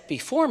set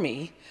before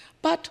me,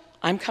 but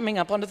I'm coming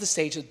up onto the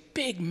stage, a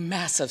big,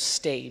 massive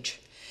stage.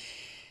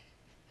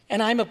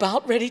 And I'm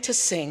about ready to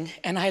sing,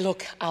 and I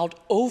look out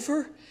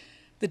over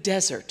the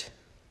desert.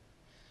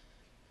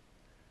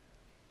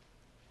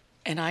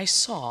 And I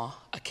saw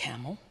a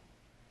camel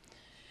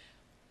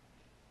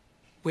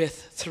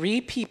with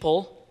 3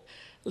 people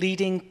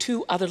leading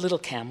 2 other little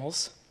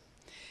camels,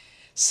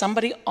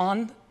 somebody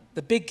on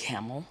the big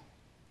camel,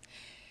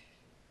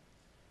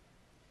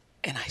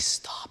 and I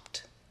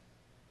stopped.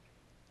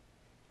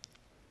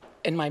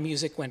 And my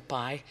music went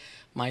by.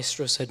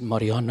 Maestro said,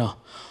 "Mariana,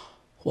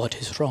 what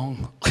is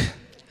wrong?"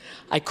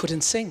 I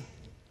couldn't sing.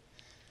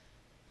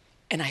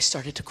 And I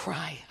started to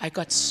cry. I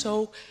got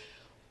so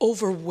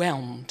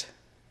overwhelmed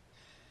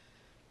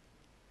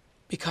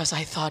because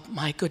I thought,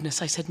 my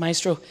goodness, I said,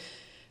 "Maestro,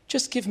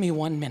 just give me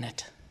 1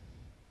 minute."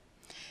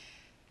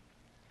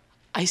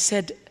 I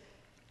said,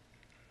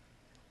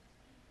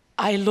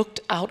 I looked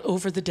out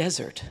over the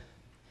desert,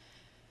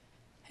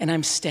 and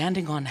I'm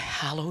standing on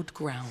hallowed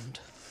ground.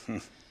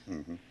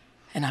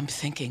 And I'm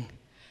thinking,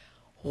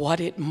 what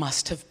it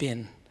must have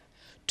been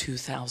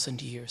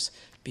 2,000 years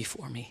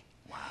before me.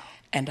 Wow.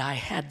 And I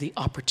had the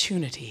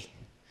opportunity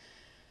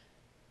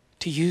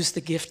to use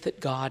the gift that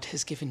God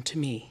has given to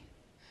me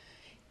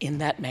in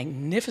that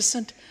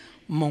magnificent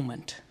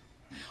moment.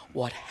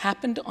 What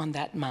happened on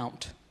that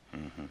mount,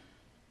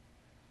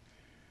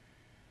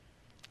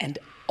 and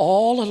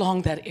all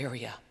along that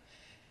area.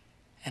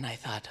 And I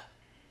thought,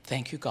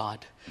 thank you,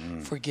 God,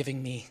 for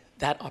giving me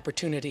that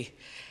opportunity.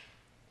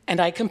 And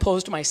I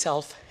composed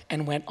myself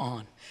and went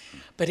on.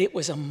 But it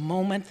was a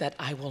moment that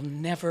I will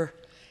never,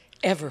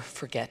 ever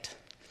forget,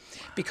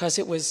 because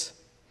it was,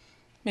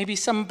 maybe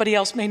somebody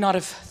else may not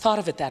have thought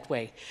of it that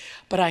way,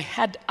 but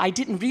I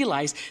didn't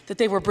realize that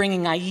they were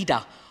bringing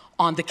Aida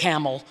on the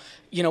camel,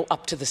 you know,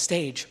 up to the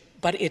stage.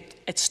 But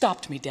it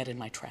stopped me dead in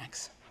my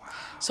tracks. Wow.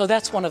 So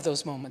that's one of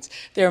those moments.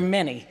 There are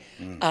many.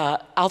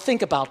 I'll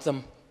think about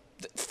them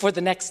for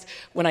the next,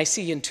 when I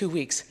see you in 2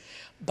 weeks.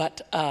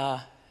 But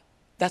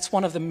that's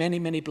one of the many,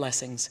 many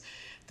blessings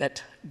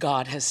that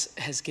God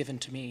has given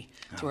to me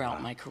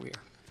throughout my career.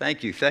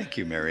 Thank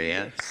you, Mary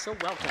Ann. So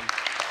welcome.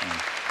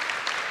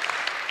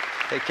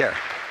 Take care.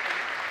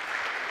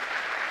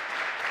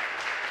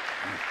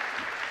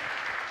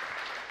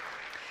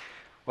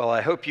 Well,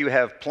 I hope you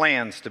have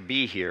plans to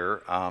be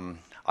here.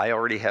 I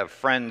already have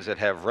friends that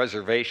have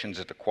reservations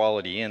at the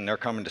Quality Inn. They're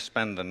coming to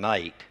spend the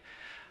night.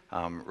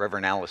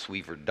 Reverend Alice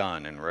Weaver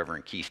Dunn and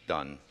Reverend Keith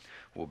Dunn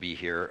will be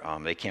here.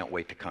 They can't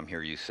wait to come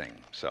hear you sing.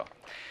 So,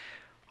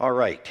 all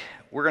right.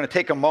 We're going to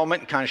take a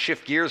moment and kind of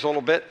shift gears a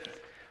little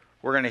bit.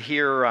 We're going to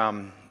hear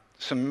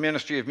some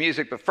ministry of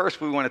music, but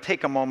first we want to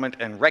take a moment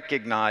and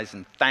recognize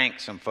and thank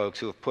some folks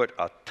who have put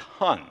a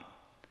ton,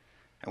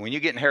 and when you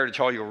get in Heritage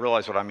Hall, you'll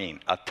realize what I mean,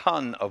 a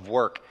ton of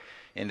work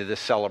into this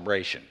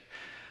celebration.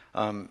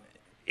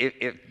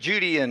 If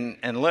Judy and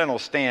Lynn will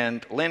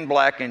stand, Lynn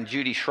Black and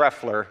Judy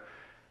Shreffler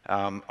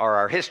are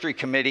our history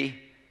committee.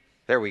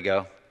 There we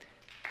go.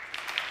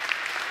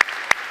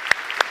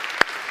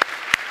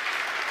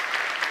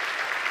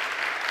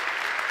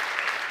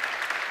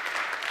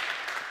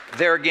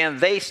 There again,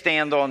 they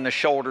stand on the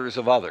shoulders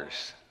of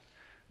others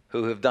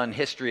who have done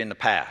history in the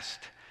past.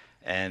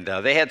 And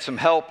they had some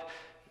help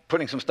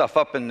putting some stuff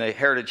up in the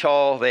Heritage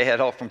Hall. They had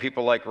help from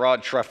people like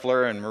Rod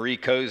Shreffler and Marie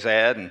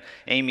Kozad and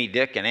Amy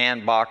Dick and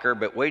Ann Bacher.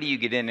 But wait till you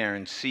get in there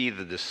and see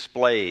the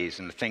displays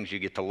and the things you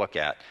get to look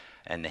at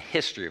and the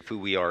history of who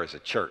we are as a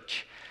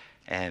church.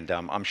 And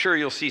I'm sure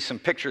you'll see some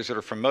pictures that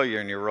are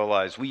familiar and you'll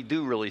realize we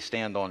do really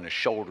stand on the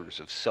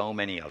shoulders of so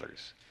many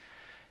others.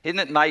 Isn't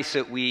it nice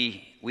that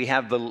we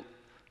have the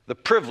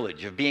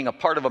privilege of being a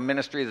part of a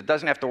ministry that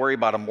doesn't have to worry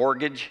about a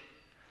mortgage,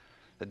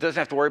 that doesn't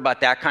have to worry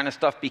about that kind of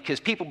stuff, because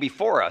people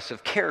before us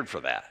have cared for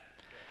that.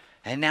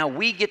 And now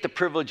we get the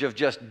privilege of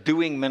just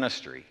doing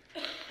ministry.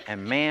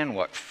 And man,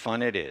 what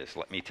fun it is,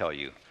 let me tell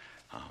you.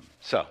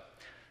 So,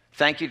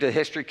 thank you to the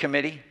History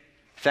Committee.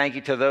 Thank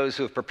you to those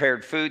who have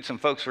prepared food. Some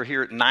folks were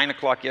here at 9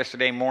 o'clock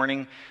yesterday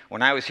morning.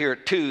 When I was here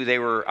at 2, they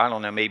were, I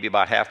don't know, maybe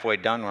about halfway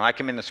done. When I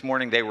came in this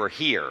morning, they were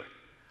here.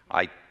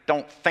 I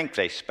don't think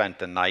they spent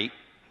the night.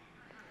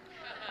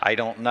 I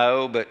don't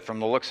know, but from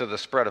the looks of the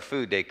spread of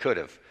food, they could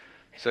have.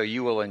 So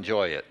you will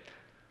enjoy it.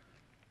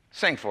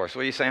 Sing for us,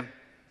 will you, Sam?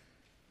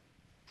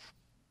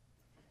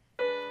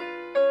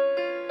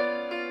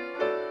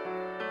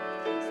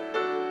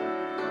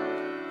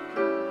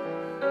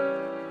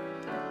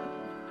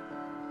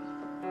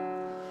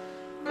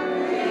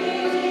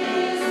 Great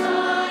is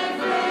thy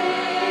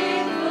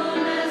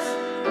faithfulness,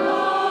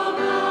 Lord.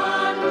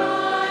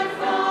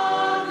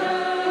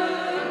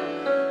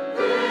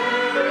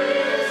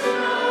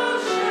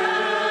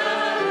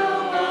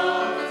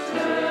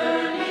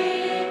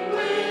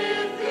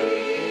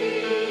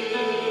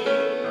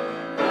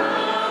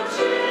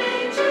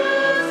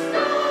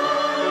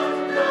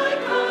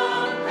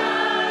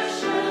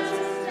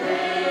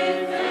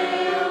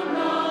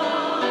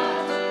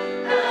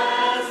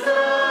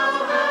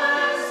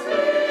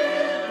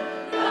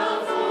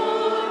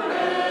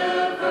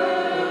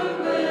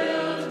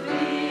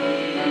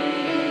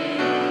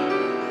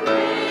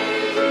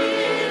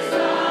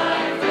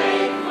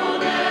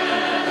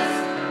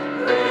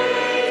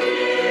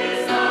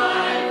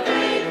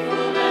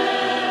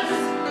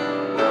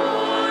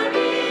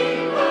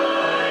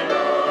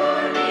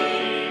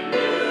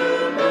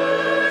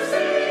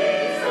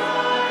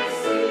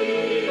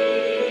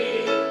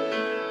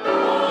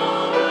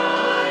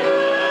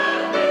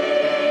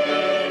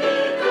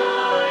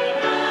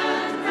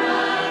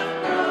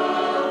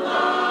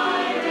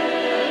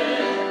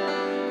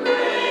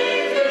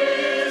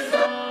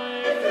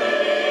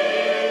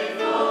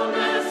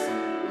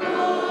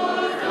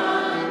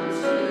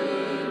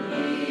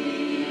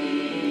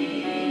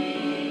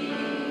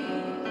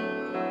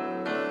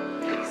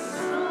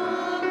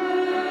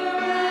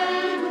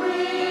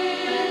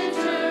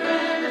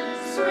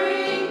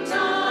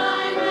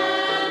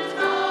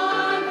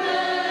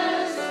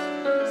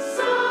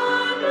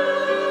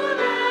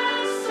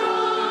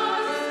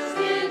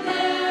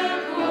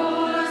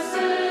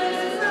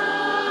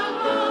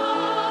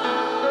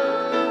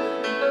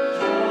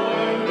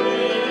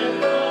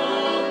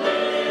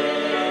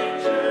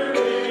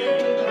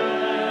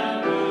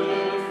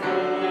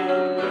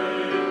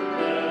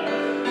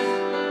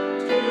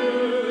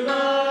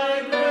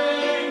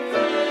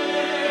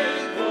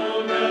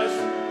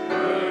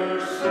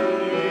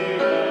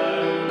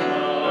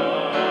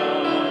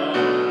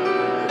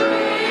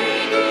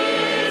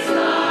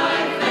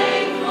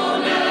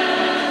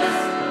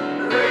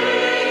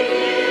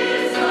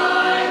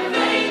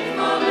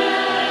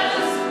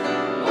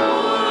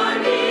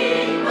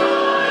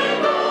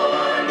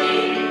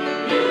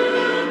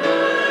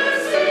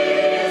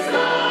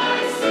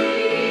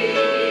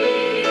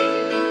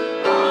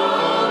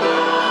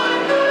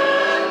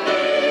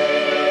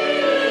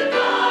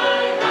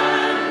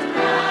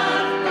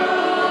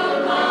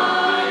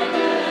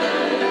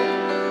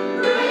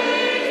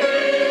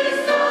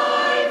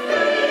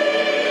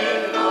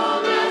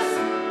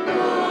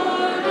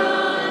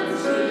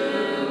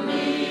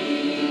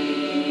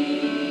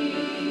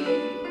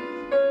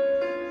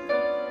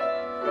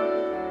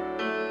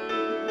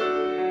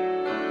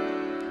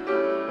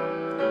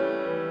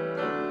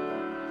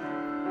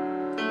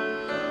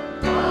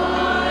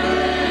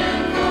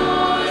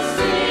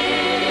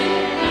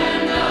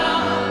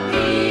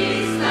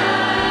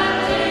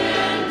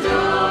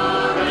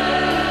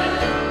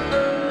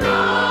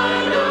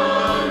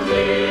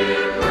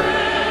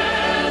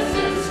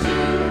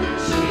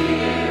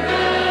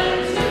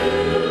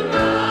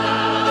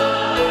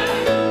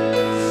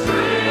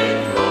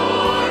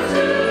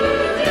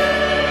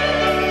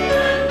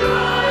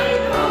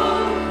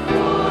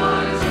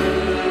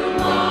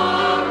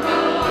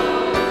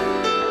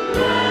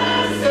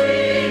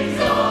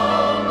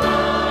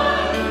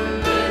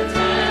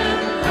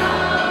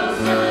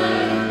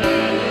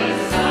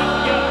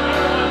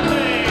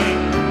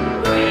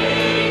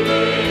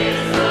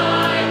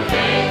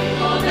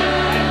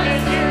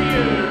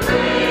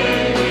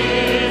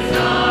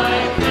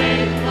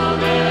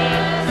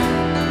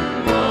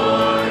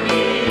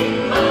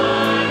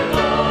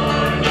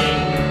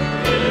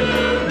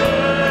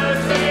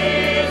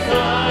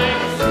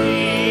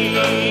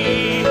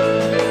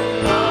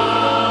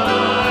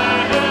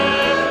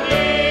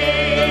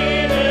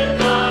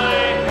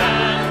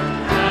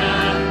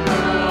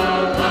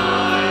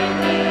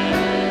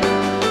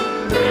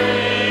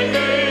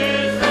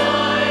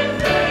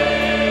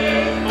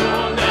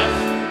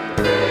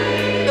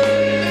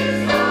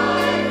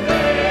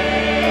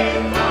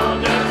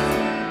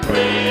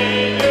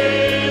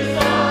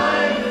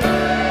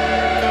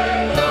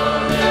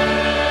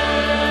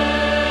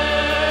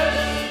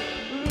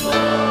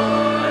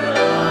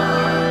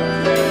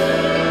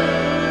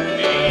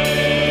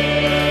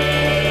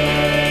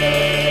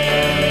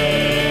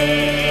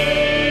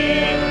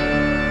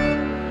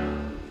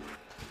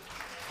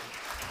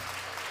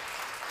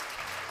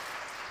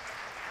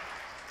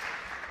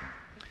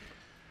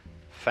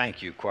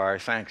 Thank you, choir.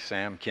 Thanks,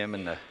 Sam, Kim,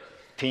 and the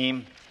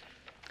team.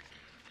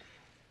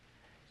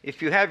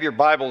 If you have your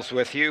Bibles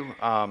with you,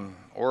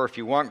 or if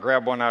you want,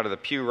 grab one out of the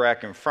pew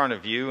rack in front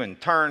of you and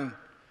turn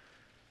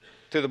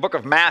to the book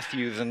of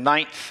Matthew, the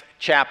 9th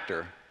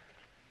chapter.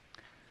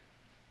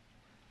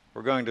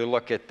 We're going to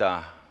look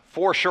at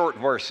 4 short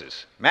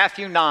verses.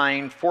 Matthew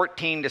 9,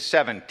 14 to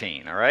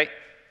 17, all right?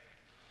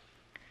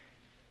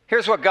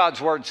 Here's what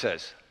God's word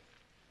says.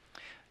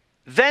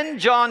 Then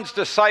John's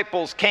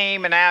disciples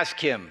came and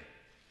asked him,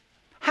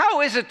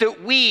 "How is it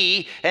that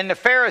we and the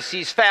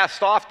Pharisees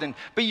fast often,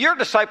 but your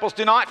disciples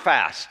do not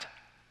fast?"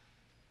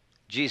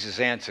 Jesus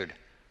answered,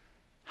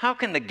 "How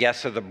can the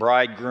guests of the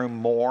bridegroom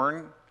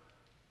mourn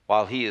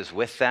while he is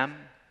with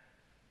them?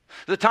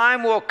 The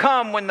time will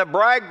come when the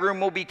bridegroom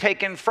will be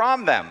taken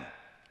from them.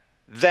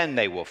 Then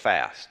they will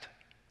fast.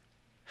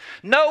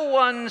 No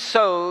one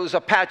sews a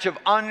patch of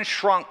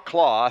unshrunk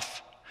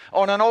cloth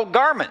on an old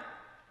garment,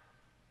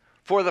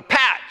 for the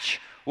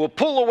patch will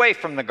pull away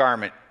from the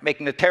garment,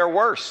 making the tear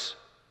worse.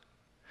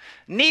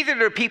 Neither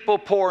do people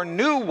pour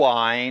new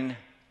wine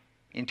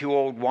into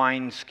old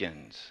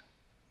wineskins.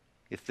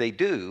 If they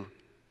do,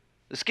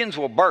 the skins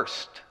will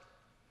burst,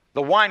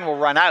 the wine will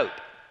run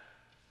out,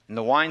 and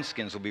the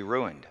wineskins will be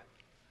ruined.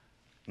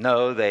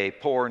 No, they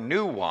pour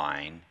new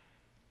wine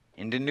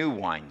into new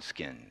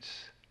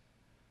wineskins,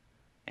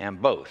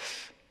 and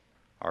both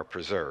are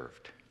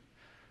preserved."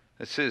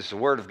 This is the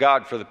word of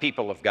God for the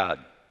people of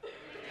God.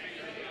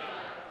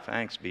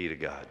 Thanks be to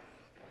God.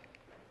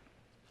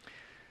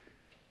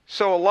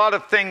 So a lot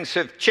of things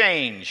have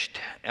changed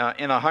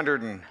in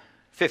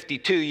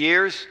 152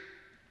 years.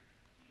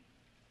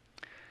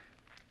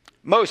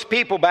 Most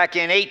people back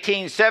in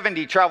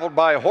 1870 traveled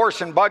by horse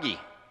and buggy.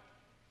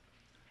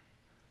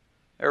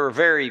 There were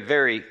very,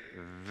 very,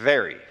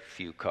 very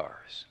few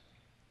cars.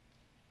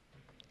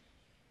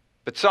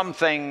 But some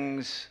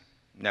things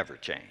never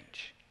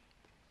change.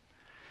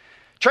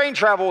 Train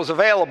travel was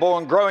available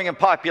and growing in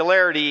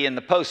popularity in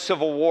the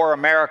post-Civil War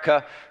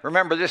America.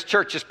 Remember, this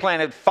church was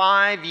planted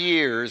 5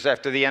 years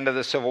after the end of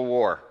the Civil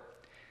War.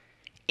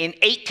 In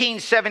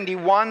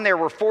 1871, there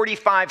were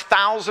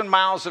 45,000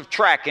 miles of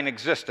track in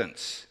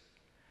existence.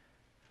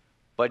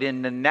 But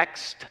in the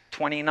next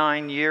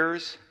 29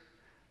 years,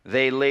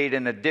 they laid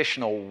an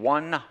additional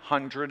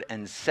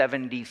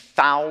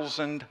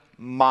 170,000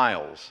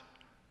 miles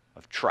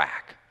of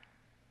track.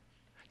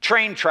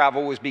 Train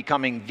travel was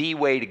becoming the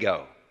way to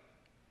go.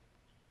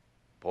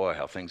 Boy,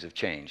 how things have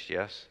changed,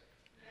 yes?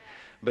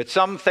 But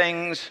some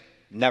things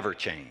never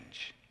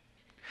change.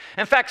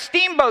 In fact,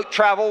 steamboat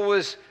travel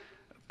was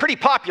pretty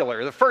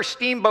popular. The first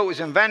steamboat was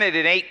invented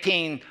in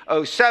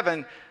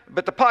 1807,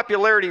 but the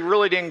popularity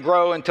really didn't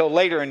grow until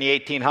later in the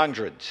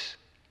 1800s.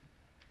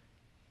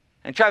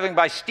 And traveling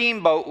by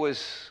steamboat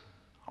was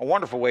a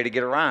wonderful way to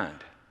get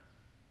around.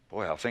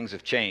 Boy, how things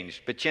have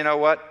changed. But you know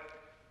what?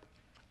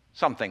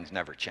 Some things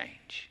never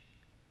change.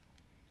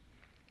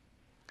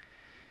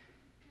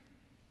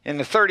 In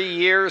the 30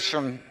 years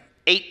from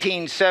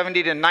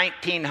 1870 to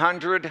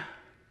 1900,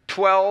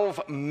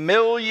 12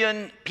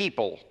 million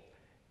people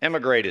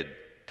immigrated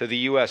to the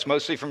U.S.,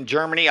 mostly from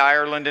Germany,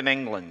 Ireland, and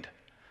England.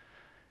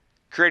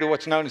 Created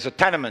what's known as the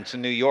tenements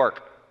in New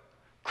York.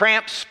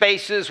 Cramped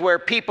spaces where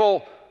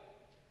people,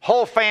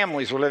 whole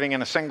families were living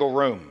in a single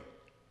room.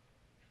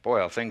 Boy,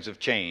 how things have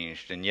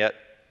changed, and yet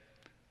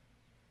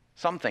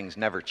some things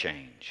never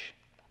change.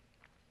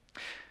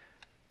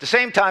 At the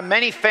same time,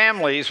 many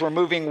families were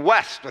moving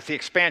west with the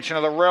expansion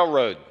of the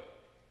railroad.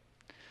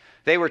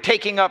 They were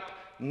taking up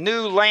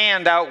new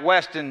land out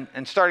west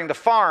and starting to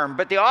farm.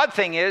 But the odd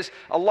thing is,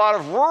 a lot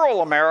of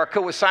rural America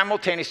was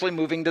simultaneously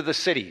moving to the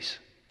cities.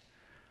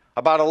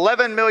 About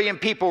 11 million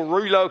people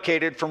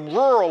relocated from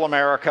rural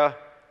America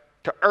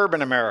to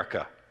urban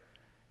America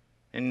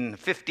in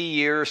 50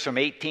 years from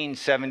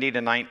 1870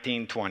 to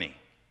 1920.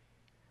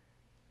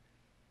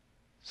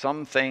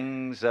 Some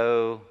things,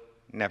 though,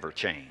 never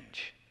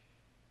change.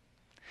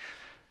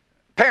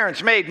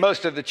 Parents made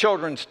most of the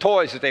children's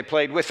toys that they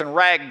played with, and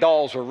rag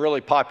dolls were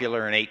really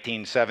popular in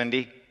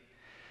 1870.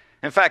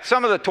 In fact,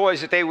 some of the toys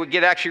that they would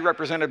get actually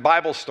represented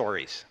Bible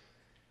stories.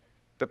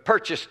 But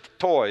purchased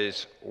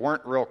toys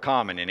weren't real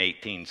common in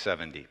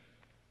 1870.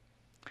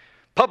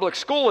 Public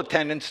school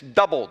attendance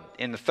doubled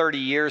in the 30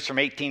 years from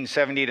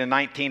 1870 to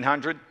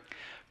 1900,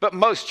 but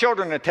most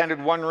children attended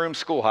one-room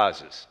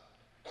schoolhouses.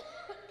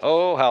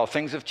 Oh, how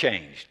things have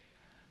changed.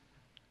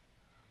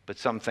 But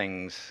some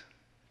things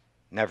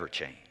never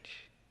change.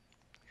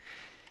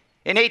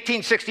 In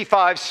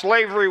 1865,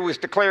 slavery was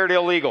declared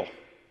illegal,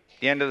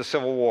 the end of the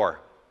Civil War.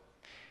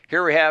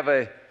 Here we have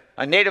a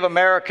Native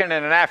American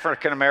and an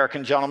African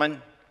American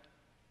gentleman.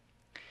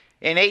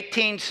 In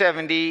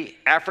 1870,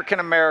 African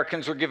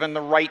Americans were given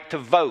the right to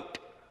vote.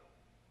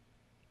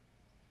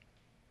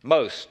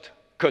 Most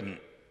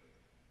couldn't,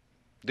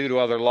 due to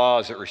other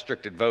laws that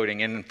restricted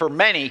voting. And for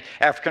many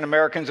African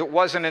Americans, it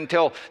wasn't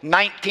until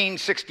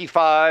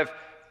 1965,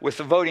 with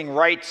the Voting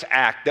Rights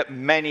Act, that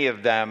many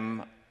of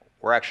them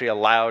were actually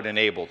allowed and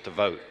able to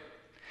vote.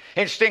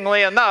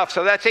 Interestingly enough,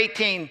 so that's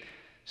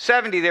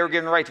 1870, they were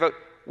given the right to vote.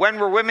 when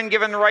were women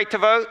given the right to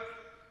vote?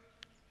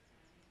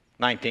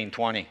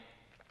 1920.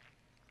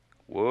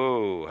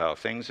 Whoa, how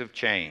things have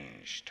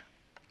changed.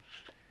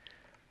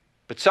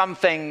 But some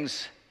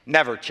things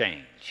never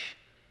change.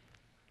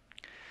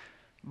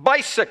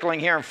 Bicycling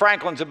here in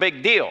Franklin's a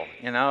big deal.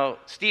 You know,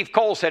 Steve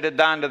Coles headed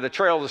down to the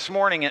trail this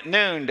morning at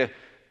noon to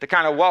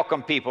kind of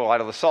welcome people out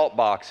of the salt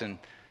box, and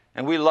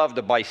we love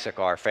to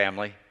bicycle, our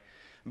family.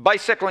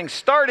 Bicycling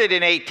started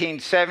in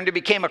 1870,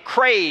 became a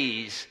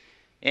craze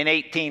in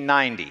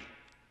 1890.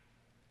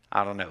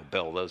 I don't know,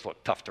 Bill, those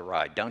look tough to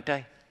ride, don't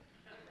they?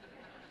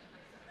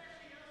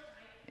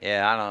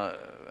 Yeah,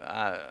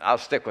 I'll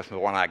stick with the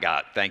one I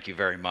got. Thank you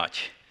very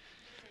much.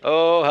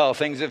 Oh, how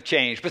things have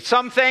changed. But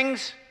some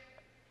things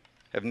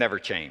have never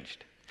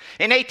changed.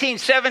 In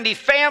 1870,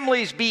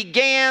 families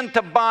began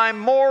to buy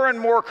more and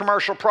more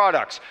commercial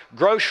products,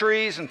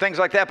 groceries and things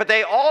like that, but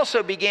they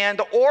also began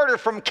to order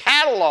from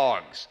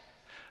catalogs.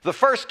 The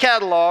first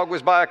catalog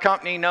was by a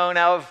company known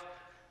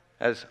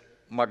as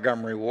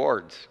Montgomery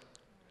Ward's.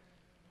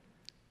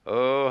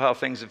 Oh, how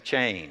things have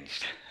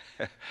changed.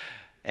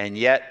 And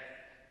yet,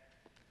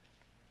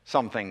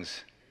 some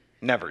things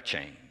never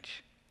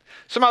change.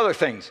 Some other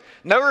things.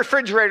 No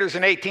refrigerators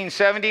in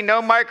 1870,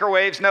 no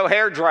microwaves, no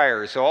hair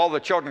dryers. So all the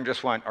children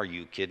just went, are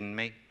you kidding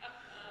me?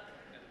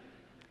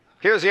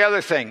 Here's the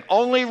other thing.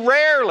 Only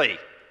rarely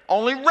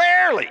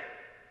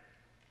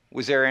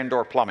was there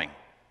indoor plumbing,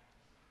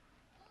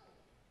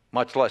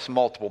 much less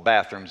multiple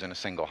bathrooms in a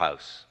single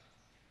house.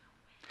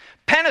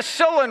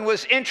 Penicillin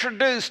was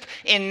introduced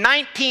in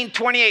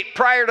 1928.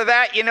 Prior to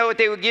that, you know what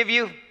they would give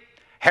you?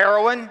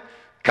 Heroin,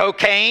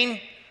 cocaine,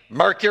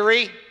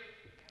 mercury.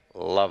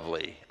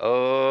 Lovely.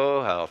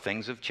 Oh, how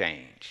things have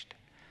changed.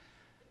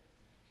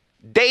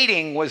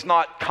 Dating was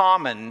not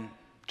common,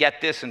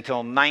 get this, until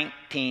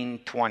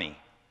 1920.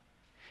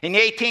 In the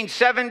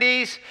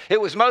 1870s,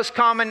 it was most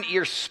common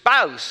your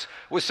spouse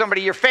was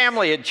somebody your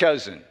family had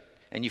chosen,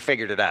 and you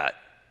figured it out.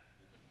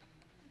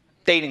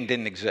 Dating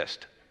didn't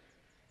exist.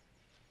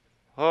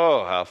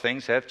 Oh, how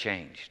things have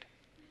changed.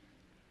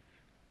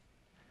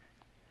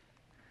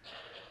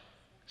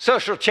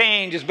 Social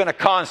change has been a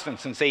constant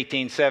since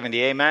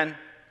 1870, amen?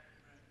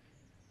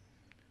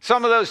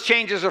 Some of those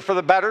changes are for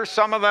the better.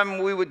 Some of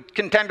them we would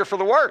contend are for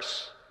the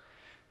worse.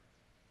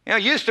 You know,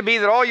 it used to be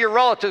that all your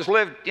relatives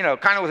lived, you know,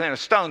 kind of within a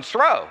stone's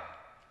throw.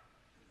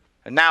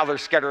 And now they're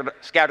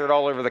scattered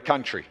all over the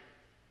country.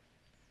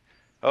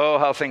 Oh,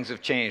 how things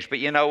have changed. But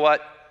you know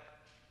what?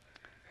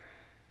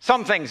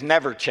 Some things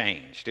never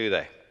change, do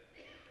they?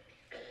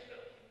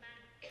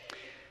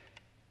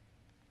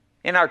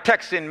 In our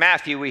text in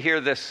Matthew, we hear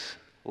this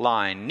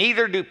line.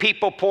 Neither do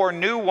people pour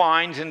new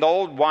wines into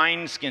old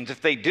wineskins.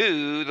 If they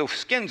do, the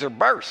skins are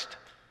burst.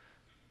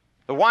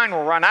 The wine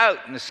will run out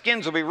and the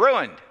skins will be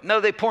ruined.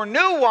 No, they pour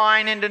new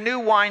wine into new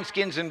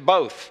wineskins, and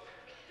both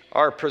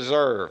are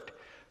preserved.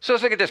 So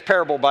let's look at this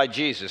parable by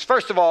Jesus.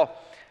 First of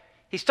all,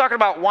 he's talking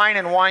about wine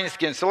and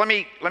wineskins. So let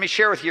me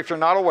share with you, if you're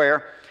not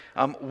aware,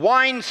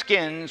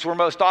 wineskins were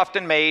most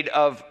often made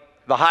of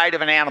the hide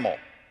of an animal,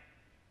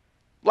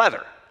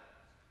 leather.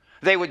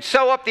 They would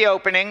sew up the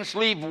openings,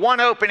 leave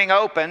one opening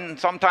open.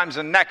 Sometimes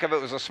the neck if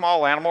it was a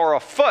small animal, or a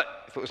foot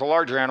if it was a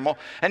larger animal.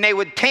 And they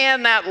would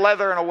tan that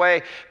leather in a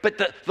way, but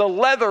the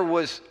leather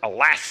was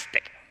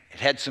elastic.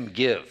 It had some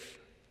give.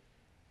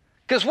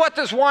 Because what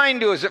does wine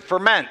do as it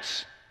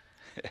ferments?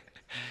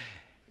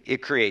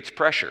 It creates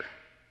pressure.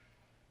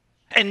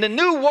 And the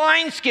new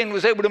wineskin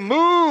was able to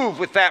move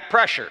with that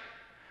pressure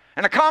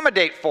and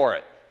accommodate for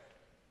it.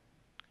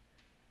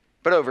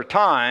 But over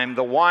time,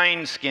 the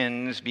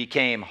wineskins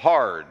became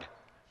hard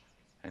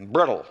and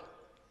brittle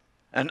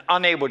and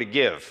unable to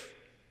give.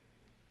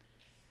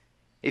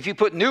 If you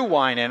put new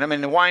wine in them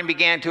and the wine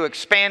began to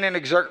expand and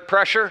exert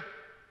pressure,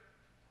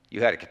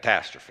 you had a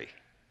catastrophe.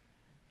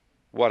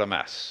 What a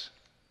mess.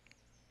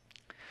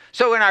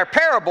 So in our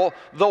parable,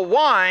 the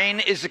wine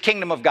is the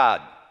kingdom of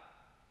God.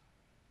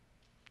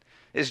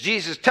 As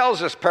Jesus tells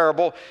this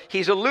parable,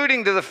 he's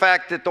alluding to the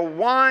fact that the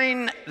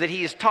wine that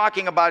he is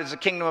talking about is the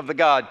kingdom of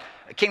God.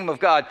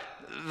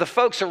 The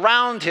folks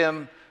around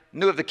him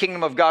knew of the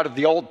kingdom of God of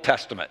the Old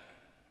Testament.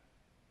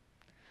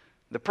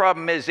 The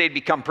problem is they'd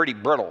become pretty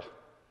brittle.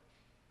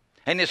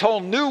 And this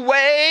whole new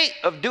way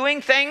of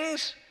doing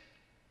things,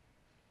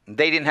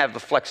 they didn't have the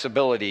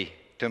flexibility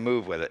to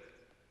move with it.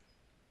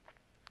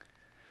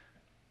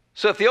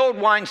 So if the old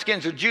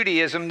wineskins are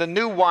Judaism, the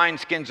new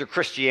wineskins are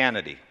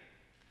Christianity.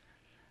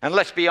 And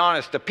let's be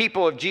honest, the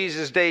people of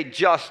Jesus' day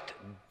just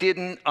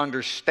didn't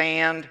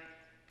understand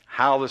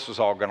how this was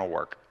all going to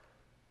work.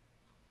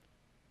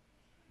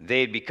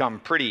 They'd become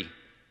pretty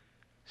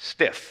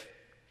stiff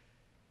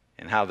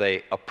in how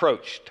they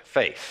approached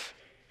faith.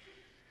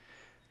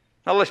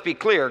 Now let's be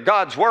clear,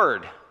 God's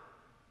word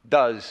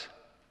does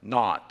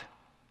not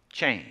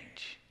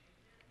change.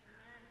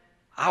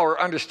 Our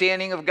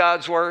understanding of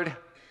God's word,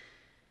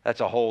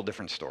 that's a whole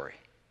different story.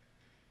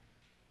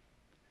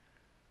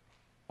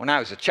 When I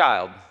was a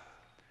child,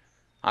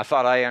 I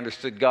thought I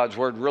understood God's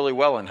word really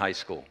well in high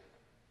school.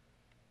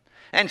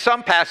 And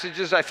some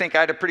passages I think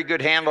I had a pretty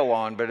good handle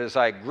on, but as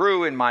I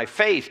grew in my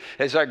faith,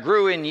 as I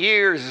grew in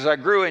years, as I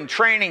grew in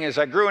training, as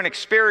I grew in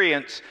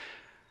experience,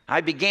 I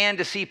began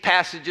to see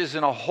passages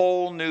in a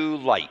whole new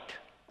light.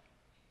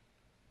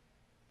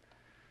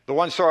 The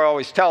one story I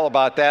always tell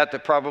about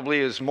that probably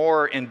is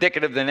more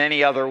indicative than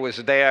any other was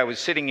the day I was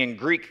sitting in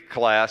Greek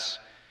class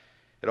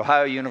at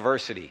Ohio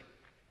University.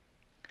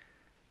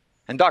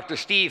 And Dr.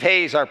 Steve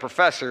Hayes, our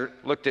professor,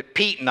 looked at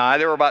Pete and I.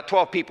 There were about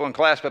 12 people in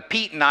class, but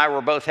Pete and I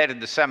were both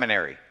headed to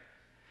seminary.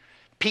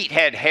 Pete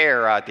had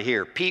hair out to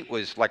here. Pete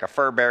was like a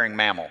fur-bearing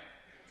mammal.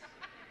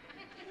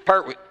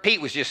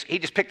 Pete was he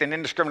just picked an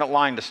indiscriminate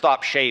line to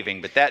stop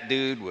shaving, but that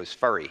dude was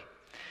furry.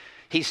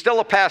 He's still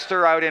a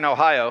pastor out in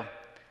Ohio.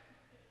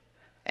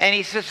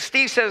 And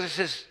Steve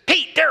says,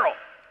 Pete, Darrell,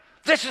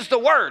 this is the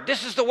word,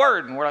 this is the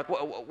word. And we're like,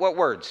 what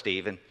word,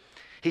 Steve? And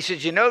he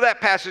says, you know that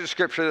passage of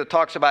scripture that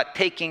talks about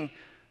taking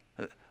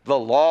the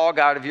log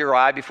out of your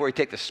eye before you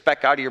take the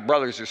speck out of your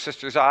brother's or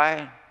sister's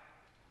eye?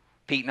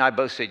 Pete and I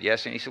both said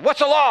yes. And he said,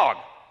 what's a log?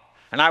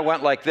 And I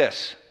went like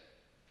this.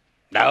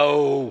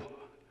 No,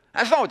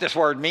 that's not what this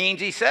word means,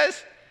 he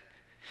says.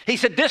 He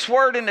said, this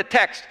word in the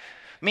text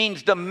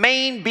means the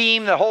main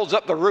beam that holds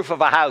up the roof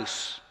of a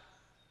house.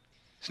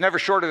 It's never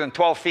shorter than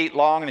 12 feet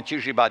long, and it's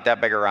usually about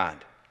that big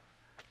around.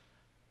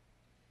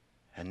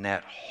 And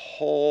that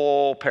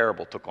whole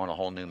parable took on a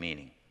whole new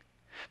meaning.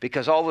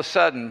 Because all of a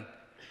sudden,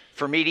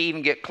 for me to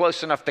even get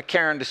close enough to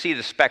Karen to see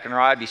the speck in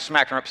her eye, I'd be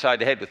smacking her upside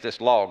the head with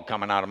this log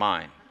coming out of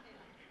mine.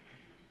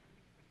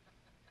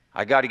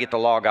 I got to get the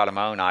log out of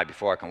my own eye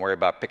before I can worry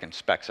about picking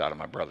specks out of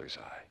my brother's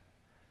eye,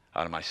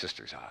 out of my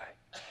sister's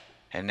eye.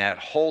 And that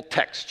whole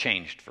text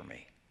changed for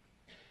me.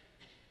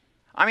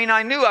 I mean,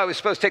 I knew I was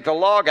supposed to take the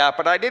log out,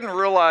 but I didn't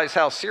realize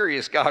how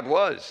serious God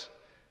was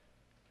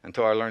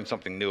until I learned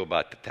something new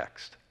about the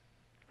text.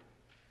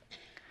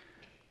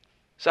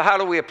 So how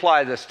do we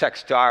apply this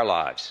text to our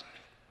lives?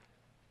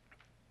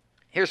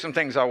 Here's some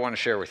things I want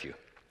to share with you.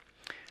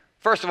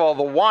 First of all,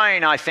 the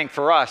wine, I think,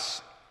 for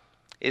us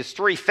is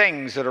three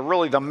things that are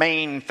really the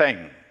main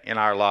thing in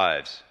our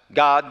lives: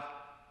 God,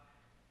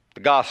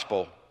 the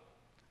gospel,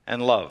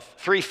 and love.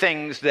 Three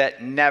things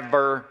that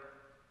never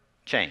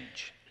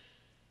change.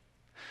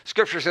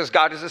 Scripture says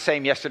God is the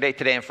same yesterday,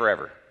 today, and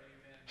forever. Amen.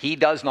 He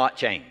does not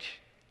change.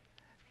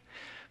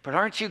 But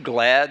aren't you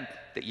glad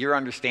that your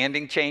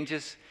understanding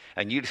changes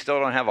and you still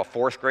don't have a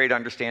fourth grade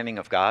understanding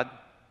of God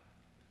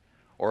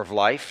or of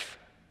life?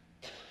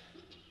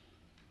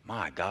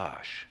 My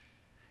gosh,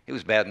 it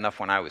was bad enough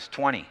when I was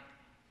 20.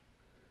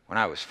 When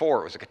I was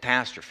 4, it was a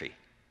catastrophe.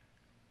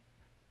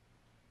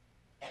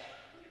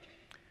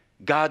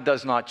 God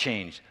does not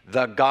change.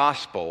 The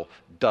gospel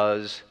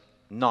does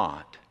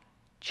not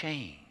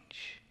change.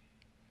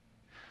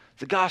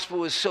 The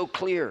gospel is so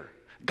clear.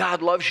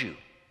 God loves you.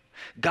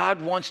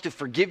 God wants to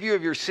forgive you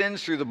of your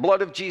sins through the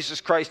blood of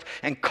Jesus Christ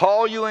and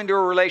call you into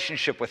a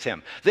relationship with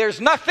Him.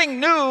 There's nothing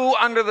new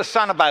under the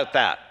sun about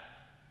that.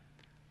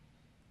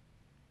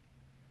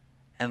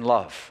 And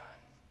love.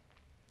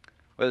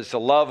 Whether it's the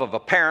love of a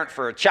parent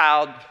for a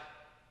child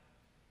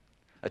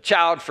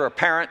for a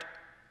parent,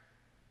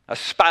 a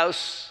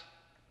spouse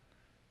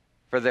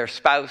for their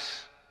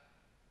spouse,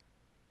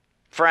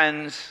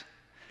 friends,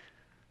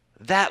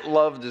 that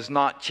love does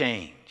not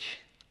change.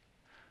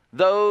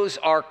 Those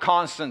are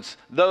constants.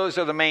 Those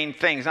are the main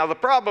things. Now, the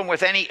problem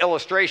with any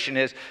illustration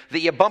is that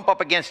you bump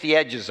up against the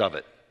edges of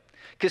it.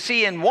 Because,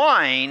 see, in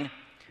wine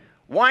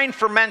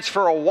ferments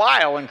for a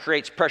while and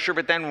creates pressure,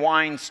 but then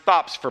wine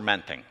stops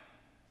fermenting.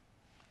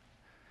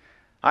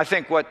 I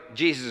think what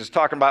Jesus is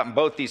talking about in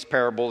both these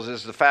parables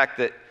is the fact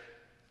that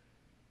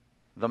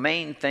the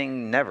main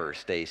thing never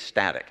stays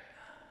static.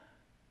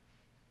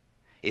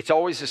 It's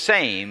always the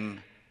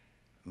same,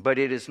 but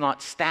it is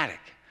not static.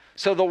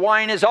 So the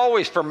wine is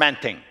always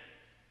fermenting.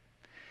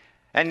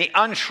 And the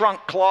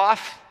unshrunk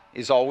cloth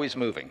is always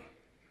moving.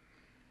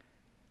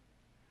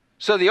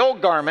 So the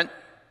old garment,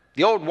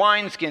 the old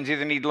wineskins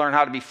either need to learn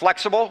how to be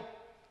flexible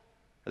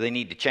or they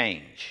need to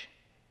change.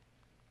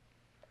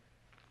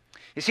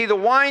 You see, the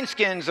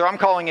wineskins, or I'm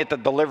calling it the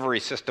delivery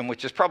system,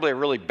 which is probably a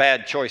really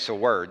bad choice of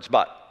words,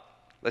 but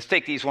let's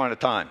take these one at a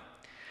time.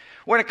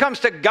 When it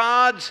comes to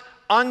God's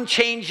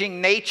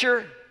unchanging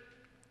nature,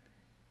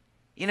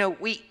 you know,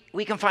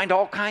 we can find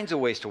all kinds of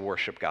ways to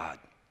worship God.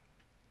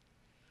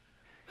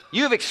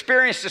 You've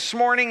experienced this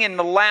morning in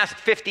the last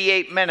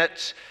 58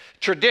 minutes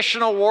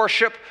traditional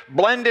worship,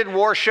 blended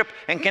worship,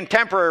 and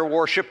contemporary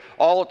worship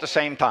all at the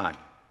same time.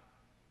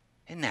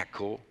 Isn't that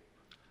cool?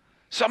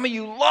 Some of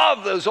you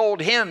love those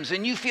old hymns,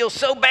 and you feel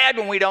so bad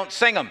when we don't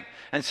sing them.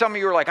 And some of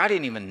you are like, I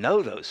didn't even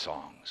know those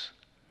songs.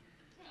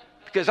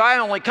 Because I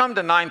only come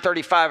to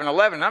 9:35 and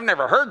 11, and I've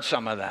never heard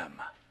some of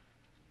them.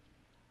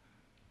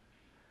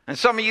 And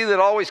some of you that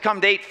always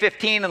come to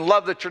 8:15 and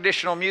love the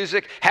traditional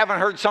music haven't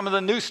heard some of the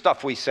new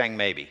stuff we sing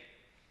maybe.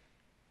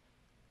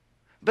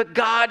 But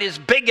God is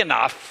big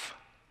enough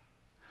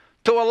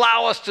to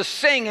allow us to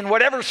sing in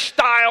whatever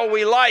style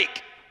we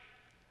like.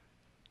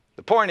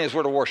 The point is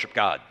we're to worship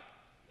God.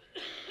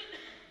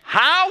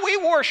 How we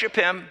worship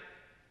Him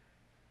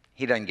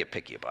He doesn't get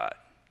picky about it.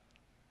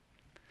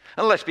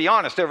 And let's be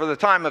honest, over the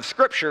time of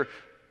Scripture,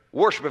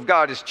 worship of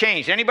God has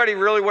changed. Anybody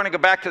really want to go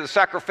back to the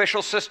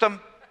sacrificial system?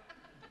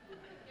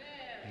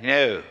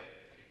 No.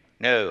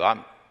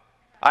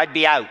 I'd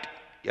be out.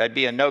 I'd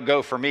be a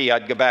no-go for me.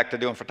 I'd go back to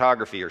doing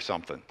photography or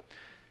something.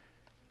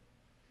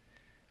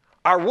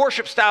 Our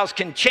worship styles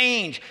can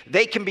change.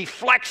 They can be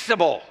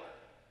flexible.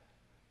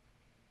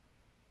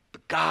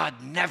 But God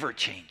never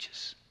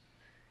changes.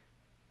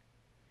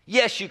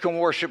 Yes, you can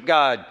worship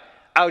God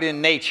out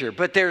in nature,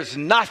 but there's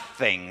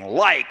nothing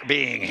like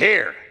being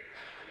here.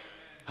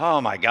 Oh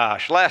my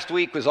gosh, last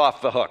week was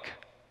off the hook.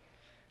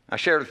 I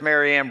shared with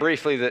Mary Ann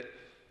briefly that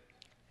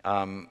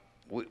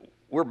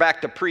we're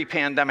back to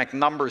pre-pandemic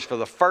numbers for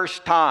the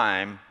first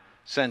time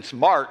since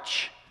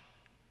March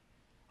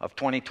of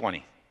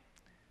 2020.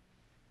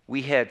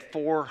 We had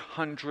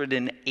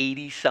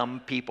 480 some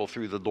people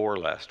through the door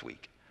last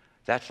week.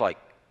 That's like,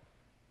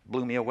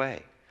 blew me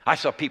away. I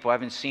saw people I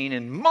haven't seen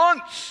in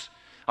months.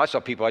 I saw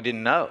people I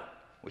didn't know,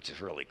 which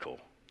is really cool.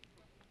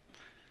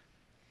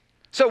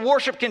 So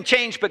worship can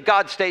change, but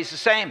God stays the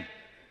same.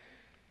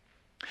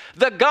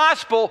 The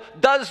gospel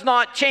does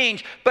not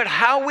change, but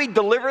how we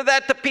deliver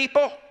that to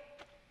people,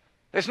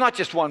 there's not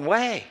just one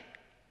way.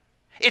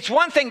 It's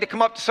one thing to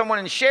come up to someone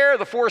and share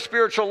the 4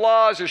 spiritual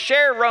laws or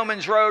share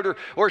Romans Road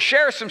or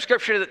share some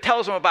scripture that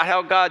tells them about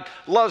how God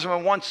loves them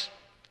and wants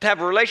to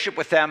have a relationship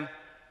with them.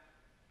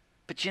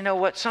 But you know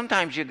what?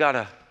 Sometimes you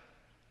gotta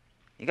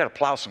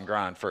plow some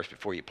ground first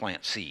before you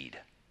plant seed.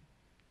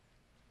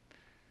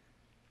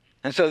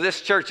 And so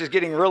this church is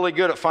getting really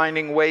good at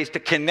finding ways to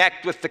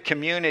connect with the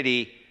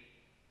community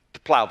to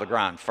plow the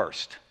ground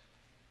first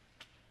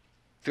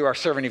through our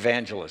servant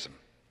evangelism.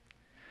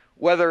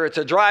 Whether it's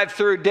a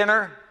drive-through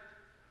dinner,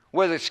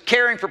 whether it's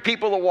caring for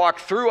people that walk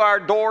through our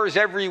doors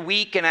every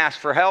week and ask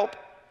for help,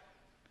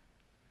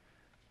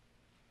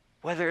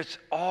 whether it's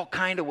all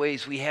kind of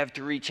ways we have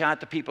to reach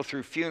out to people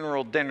through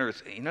funeral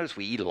dinners. You notice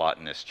we eat a lot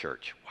in this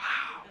church.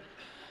 Wow.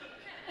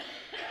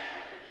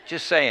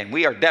 Just saying,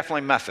 we are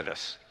definitely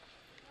Methodists.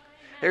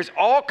 There's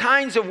all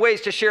kinds of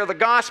ways to share the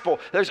gospel.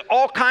 There's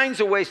all kinds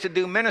of ways to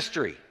do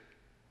ministry.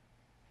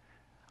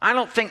 I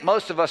don't think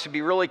most of us would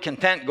be really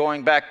content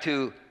going back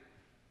to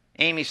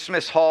Amy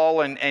Smith's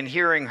hall and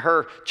hearing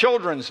her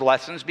children's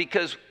lessons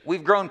because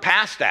we've grown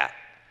past that.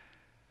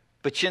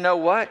 But you know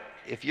what?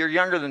 If you're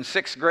younger than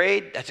 6th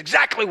grade, that's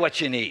exactly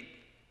what you need.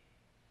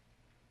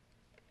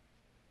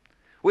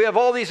 We have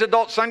all these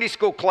adult Sunday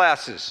school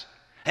classes,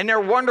 and they're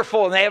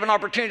wonderful, and they have an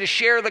opportunity to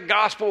share the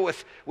gospel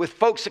with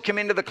folks that come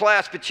into the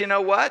class. But you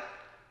know what?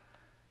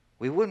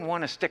 We wouldn't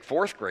want to stick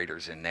 4th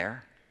graders in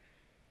there.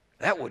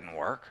 That wouldn't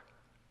work.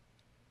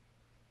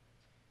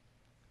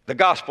 The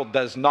gospel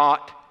does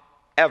not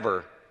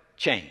ever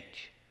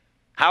change.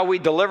 How we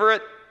deliver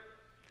it?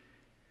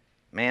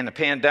 Man, the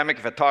pandemic,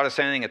 if it taught us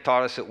anything, it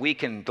taught us that we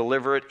can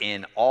deliver it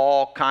in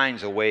all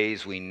kinds of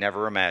ways we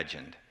never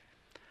imagined.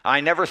 I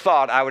never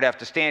thought I would have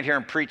to stand here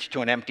and preach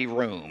to an empty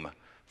room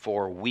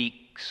for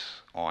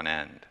weeks on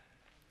end.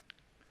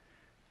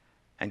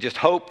 And just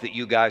hope that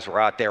you guys were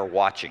out there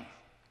watching.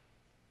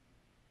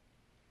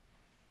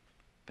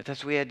 But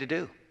that's what we had to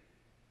do.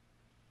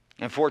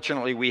 And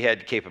fortunately, we had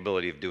the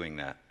capability of doing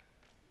that.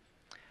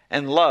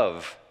 And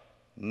love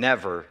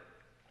never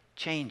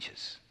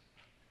changes.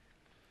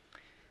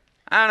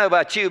 I don't know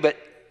about you, but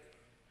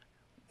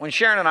when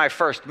Sharon and I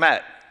first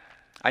met,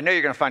 I know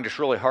you're going to find this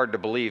really hard to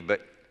believe,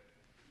 but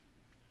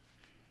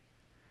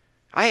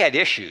I had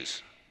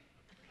issues.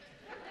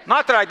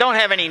 Not that I don't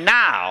have any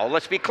now,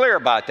 let's be clear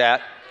about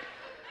that.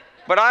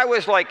 But I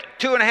was like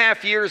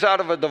 2.5 years out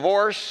of a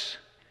divorce.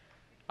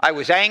 I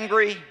was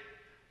angry.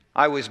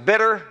 I was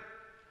bitter.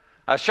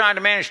 I was trying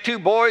to manage 2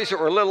 boys that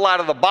were a little out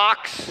of the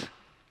box.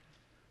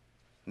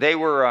 They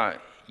were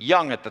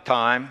young at the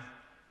time,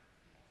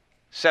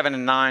 7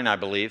 and 9, I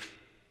believe.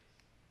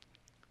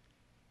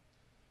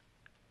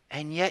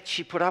 And yet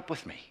she put up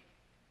with me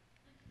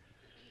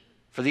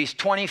for these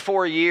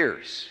 24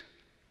 years.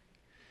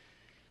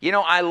 You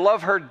know, I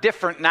love her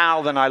different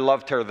now than I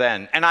loved her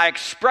then. And I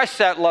express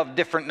that love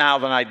different now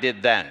than I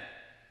did then.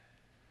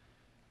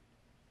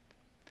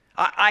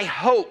 I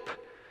hope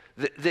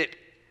that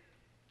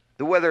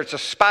whether it's a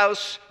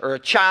spouse or a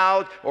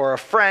child or a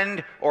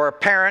friend or a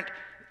parent,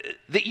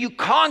 that you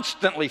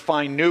constantly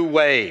find new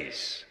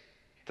ways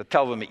to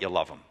tell them that you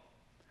love them.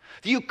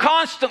 That you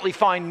constantly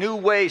find new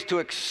ways to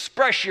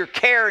express your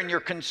care and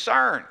your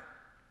concern.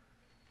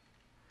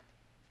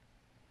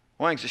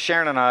 One of the things that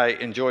Sharon and I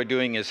enjoy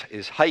doing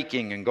is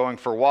hiking and going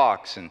for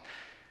walks. And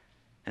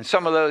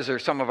some of those are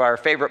some of our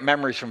favorite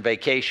memories from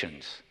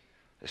vacations.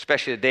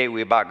 Especially the day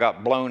we about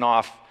got blown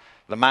off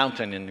the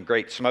mountain in the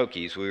Great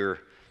Smokies. We were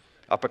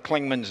up at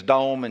Klingman's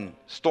Dome and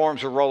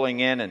storms were rolling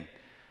in.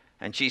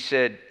 And she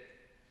said,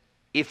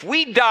 if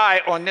we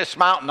die on this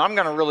mountain, I'm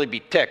going to really be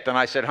ticked. And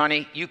I said,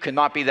 honey, you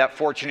cannot be that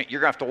fortunate. You're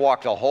going to have to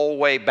walk the whole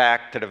way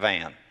back to the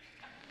van.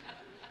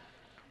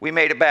 We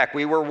made it back.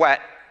 We were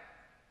wet.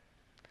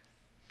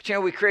 But you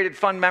know, we created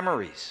fun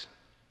memories.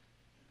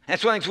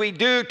 That's one of the things we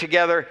do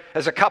together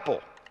as a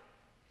couple.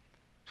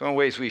 It's one of the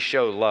ways we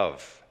show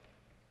love.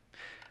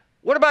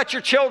 What about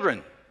your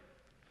children?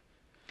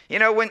 You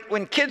know,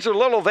 when kids are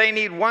little, they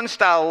need one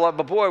style of love,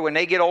 but boy, when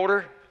they get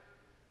older,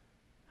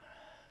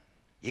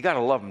 you got to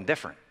love them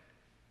different.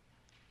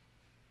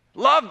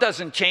 Love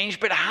doesn't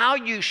change, but how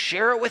you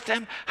share it with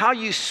them, how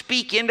you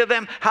speak into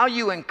them, how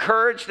you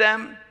encourage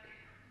them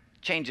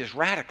changes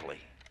radically.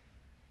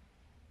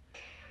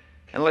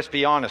 And let's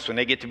be honest, when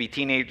they get to be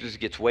teenagers,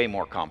 it gets way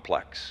more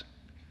complex,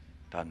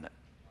 doesn't it?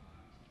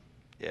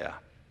 Yeah.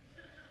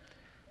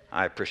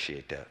 I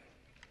appreciate that.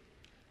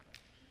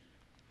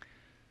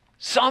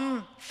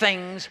 Some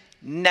things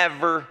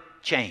never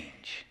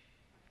change.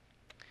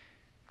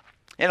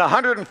 In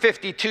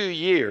 152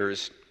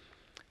 years,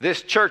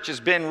 this church has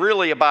been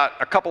really about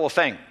a couple of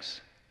things.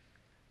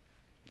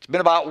 It's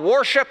been about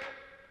worship,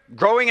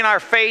 growing in our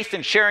faith,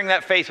 and sharing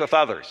that faith with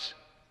others.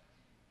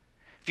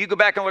 If you go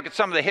back and look at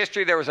some of the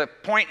history, there was a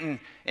point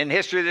in the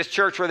history of this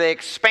church where they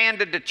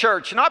expanded the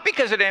church, not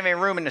because they didn't have any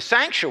room in the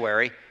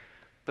sanctuary,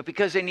 but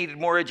because they needed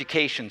more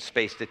education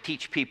space to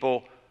teach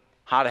people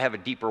how to have a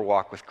deeper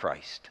walk with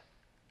Christ.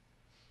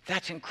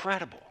 That's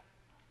incredible.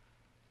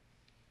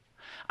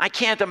 I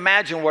can't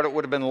imagine what it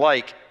would have been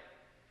like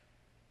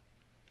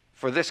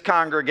for this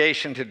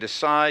congregation to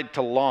decide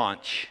to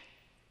launch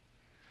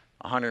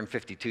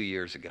 152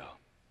 years ago.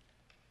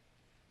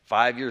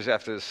 5 years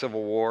after the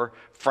Civil War,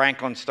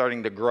 Franklin's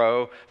starting to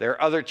grow. There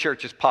are other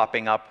churches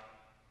popping up,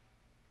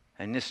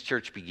 and this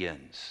church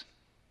begins.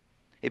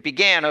 It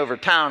began over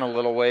town a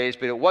little ways,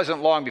 but it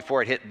wasn't long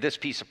before it hit this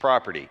piece of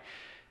property.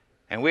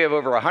 And we have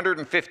over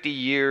 150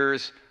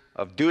 years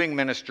of doing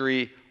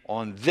ministry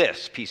on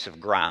this piece of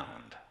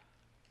ground.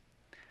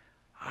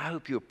 I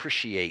hope you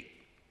appreciate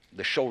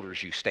the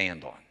shoulders you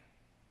stand on.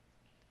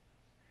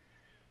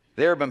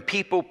 There have been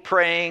people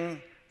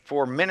praying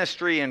for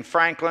ministry in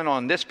Franklin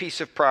on this piece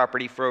of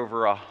property for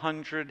over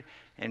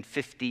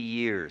 150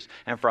 years.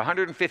 And for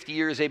 150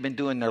 years, they've been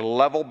doing their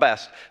level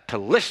best to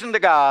listen to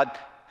God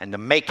and to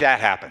make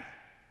that happen.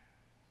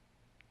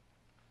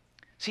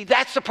 See,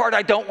 that's the part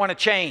I don't want to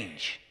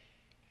change.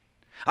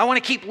 I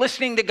want to keep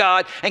listening to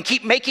God and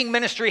keep making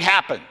ministry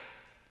happen.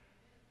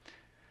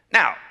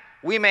 Now,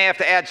 we may have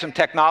to add some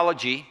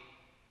technology.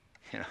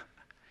 You know,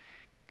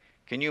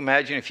 can you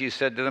imagine if you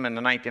said to them in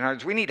the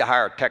 1900s, we need to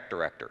hire a tech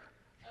director?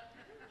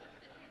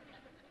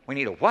 We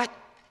need a what?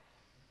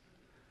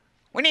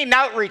 We need an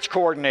outreach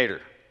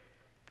coordinator.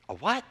 A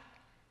what?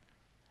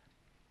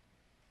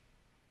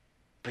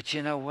 But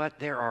you know what?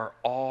 There are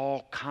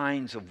all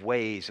kinds of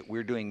ways that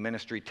we're doing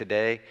ministry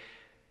today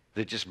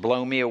that just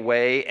blow me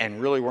away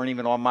and really weren't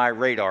even on my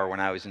radar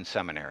when I was in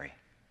seminary.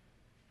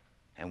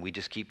 And we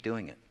just keep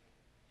doing it.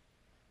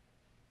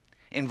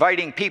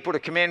 Inviting people to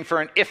come in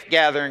for an if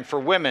gathering for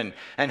women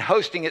and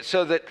hosting it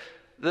so that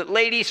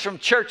ladies from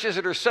churches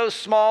that are so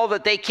small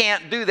that they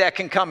can't do that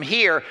can come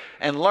here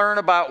and learn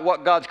about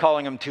what God's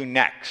calling them to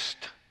next.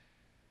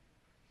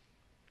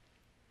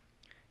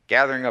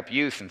 Gathering up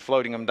youth and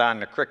floating them down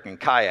the creek in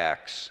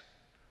kayaks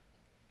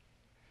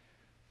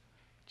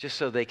just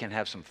so they can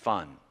have some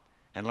fun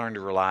and learn to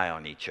rely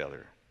on each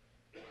other.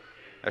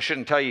 I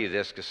shouldn't tell you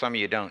this because some of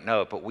you don't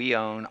know it, but we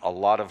own a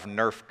lot of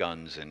Nerf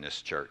guns in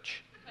this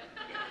church.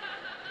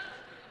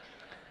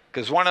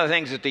 Because one of the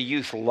things that the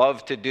youth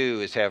love to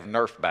do is have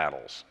Nerf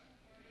battles.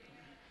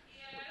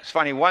 It's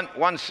funny,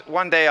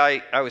 one day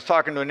I was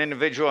talking to an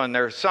individual and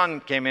their son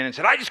came in and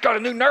said, I just got a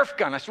new Nerf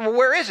gun. I said, well,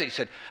 where is it? He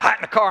said, out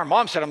in the car.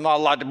 Mom said I'm not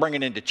allowed to bring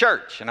it into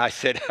church. And I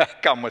said,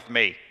 come with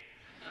me.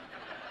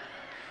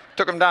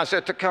 Took him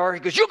downstairs to the car. He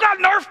goes, you got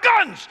Nerf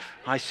guns?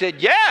 I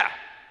said, yeah.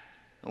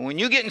 And when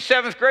you get in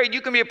 7th grade,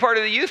 you can be a part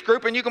of the youth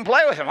group and you can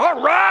play with him.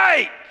 All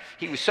right.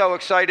 He was so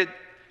excited.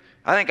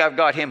 I think I've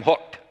got him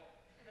hooked.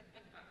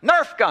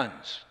 Nerf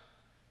guns.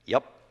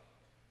 Yep.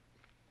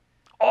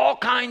 All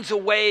kinds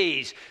of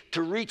ways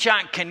to reach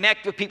out and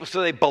connect with people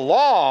so they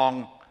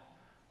belong,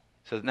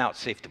 so that now it's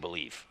safe to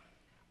believe.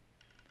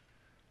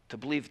 To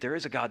believe there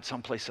is a God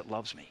someplace that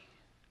loves me.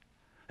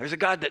 There's a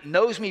God that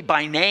knows me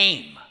by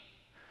name.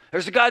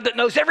 There's a God that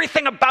knows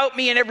everything about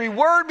me and every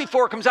word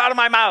before it comes out of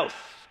my mouth.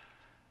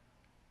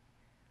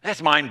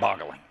 That's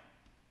mind-boggling.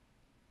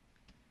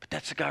 But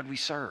that's the God we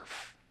serve.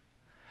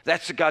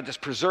 That's the God that's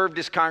preserved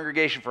this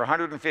congregation for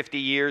 150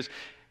 years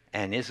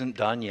and isn't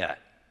done yet.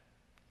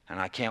 And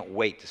I can't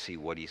wait to see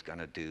what he's going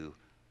to do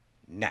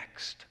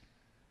next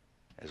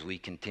as we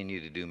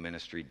continue to do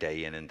ministry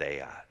day in and day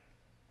out.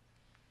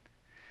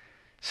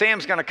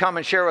 Sam's going to come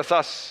and share with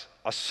us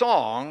a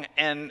song,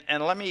 and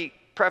let me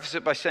preface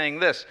it by saying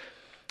this.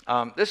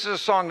 This is a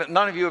song that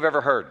none of you have ever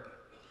heard.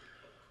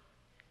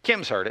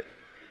 Kim's heard it.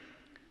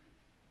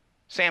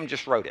 Sam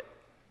just wrote it.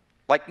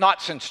 Like,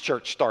 not since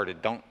church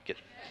started. Don't get...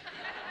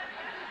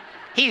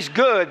 He's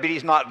good, but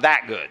he's not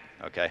that good,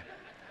 okay?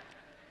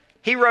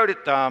 He wrote it,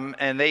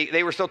 and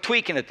they were still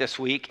tweaking it this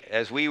week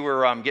as we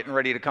were getting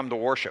ready to come to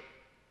worship.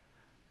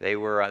 They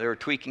were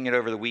tweaking it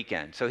over the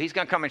weekend. So he's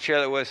going to come and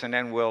share that with us, and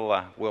then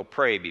we'll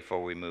pray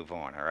before we move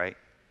on, all right?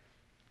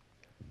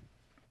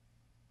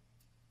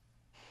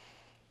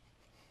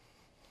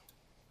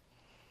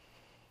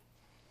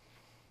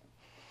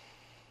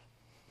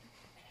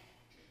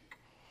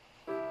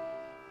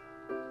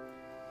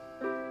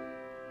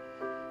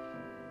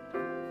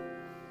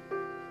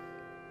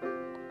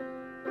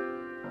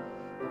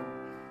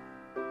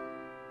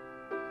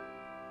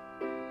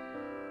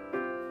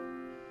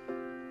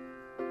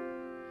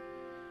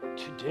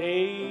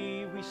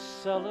 Today we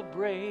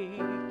celebrate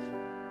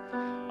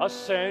a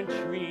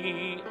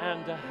century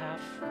and a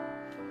half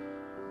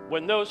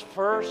when those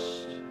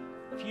first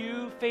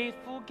few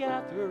faithful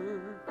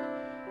gathered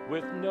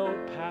with no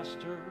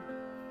pastor,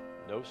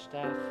 no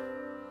staff.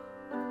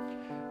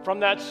 From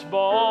that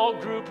small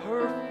group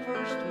her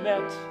first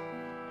met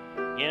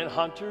in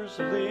Hunter's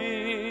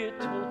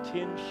little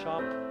tin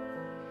shop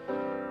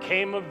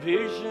came a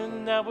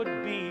vision that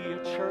would be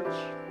a church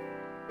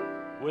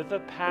with a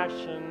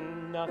passion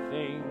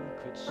nothing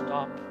could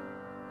stop.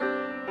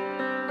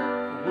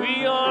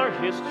 We are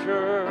his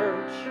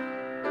church.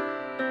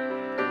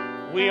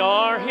 We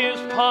are his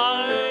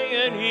pioneers.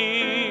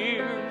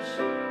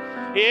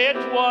 It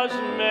was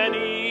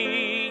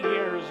many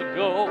years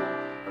ago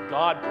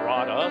God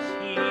brought us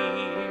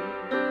here.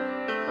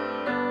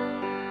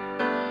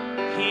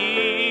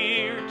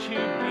 Here to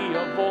be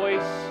a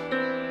voice.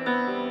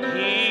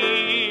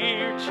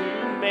 Here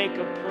to make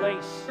a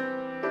place.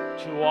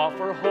 To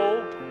offer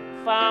hope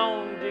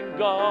found in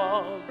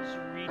God's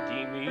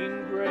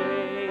redeeming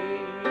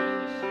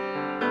grace.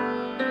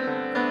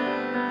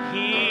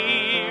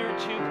 Here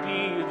to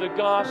be the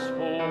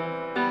gospel,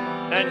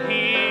 and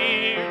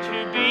here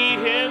to be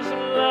his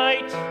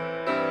light.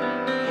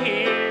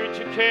 Here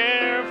to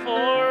care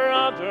for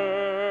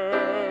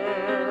others.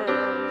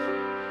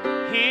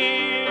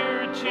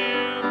 Here to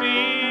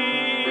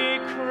be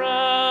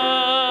Christ.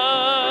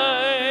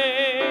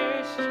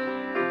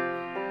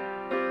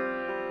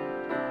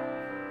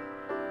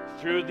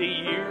 Through the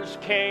years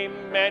came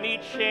many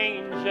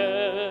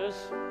changes,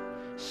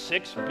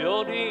 6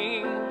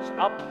 buildings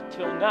up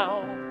till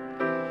now,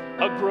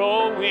 a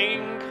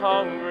growing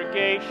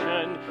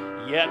congregation,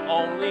 yet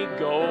only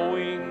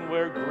going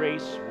where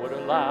grace would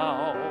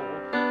allow.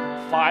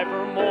 5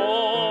 or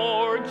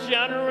more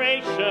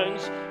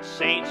generations,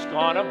 saints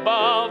gone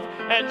above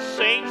and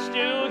saints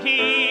still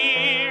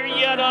here,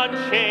 yet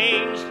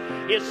unchanged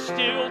is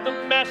still the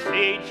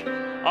message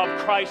of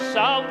Christ's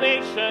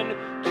salvation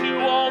to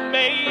all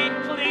made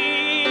clear.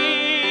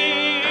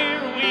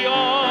 We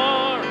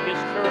are his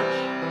church.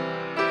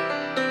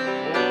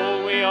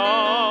 Oh, we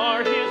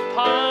are his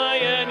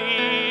pioneers.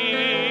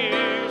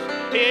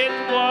 It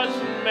was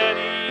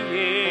many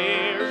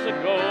years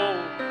ago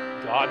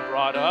God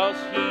brought us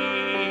here.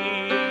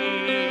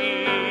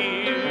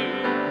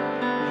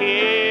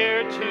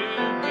 Here to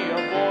be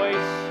a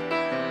voice.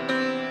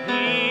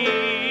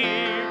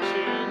 Here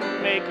to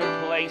make a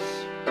place.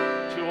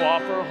 To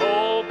offer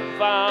hope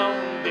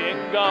found in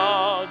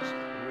God's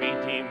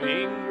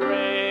redeeming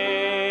grace.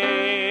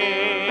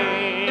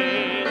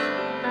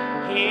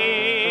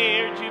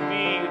 Here to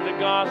be the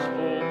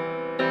gospel.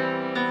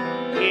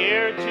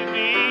 Here to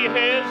be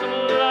his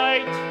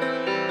light.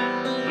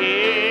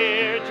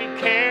 Here to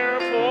care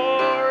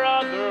for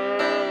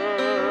others.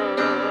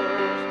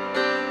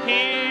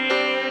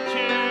 Here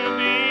to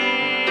be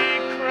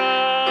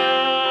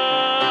Christ.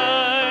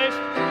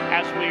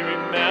 As we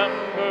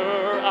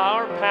remember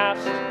our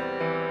past,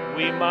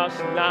 we must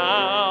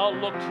now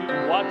look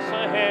to what's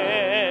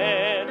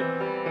ahead.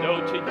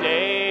 Though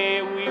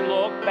today we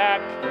look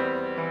back,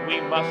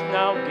 we must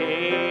now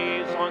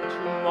gaze on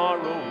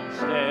tomorrow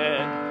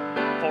instead.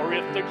 For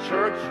if the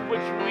church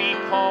which we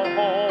call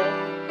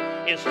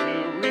home is to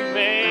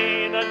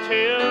remain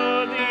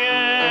until the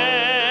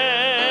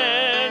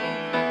end,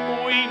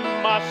 we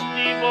must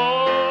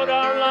devote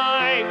our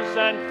lives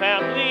and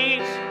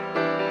families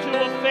to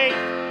a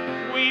faith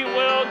we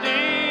will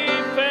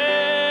defend.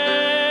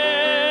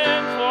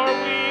 For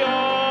we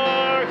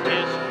are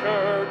his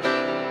church.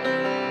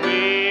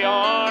 We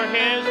are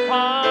his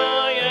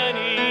pioneers.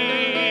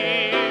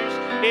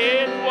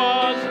 It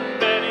was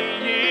many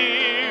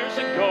years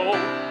ago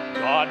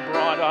God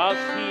brought us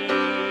here.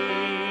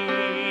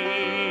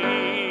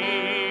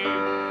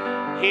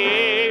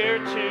 Here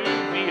to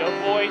be a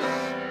voice.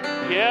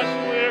 Yes,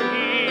 we're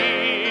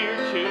here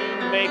to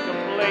make a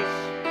place.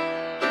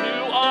 To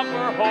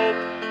offer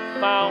hope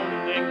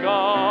found in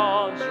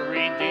God's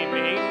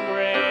redeeming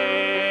grace.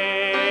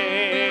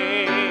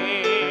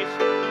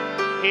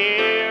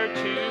 Here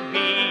to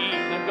be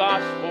the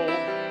gospel,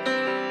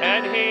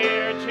 and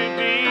here to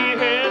be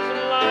his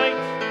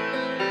light.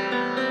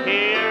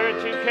 Here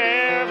to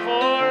care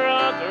for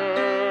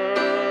others.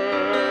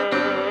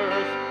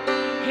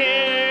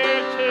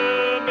 Here to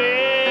be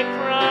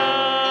Christ.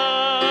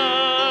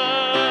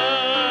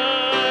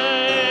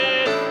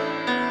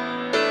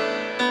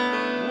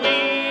 We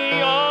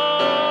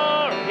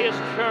are his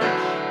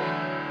church.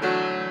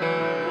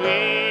 We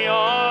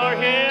are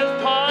his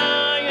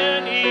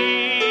pioneers.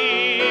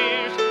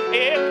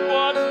 It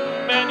was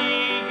many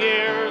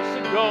years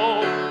ago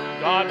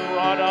God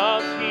brought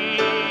us here.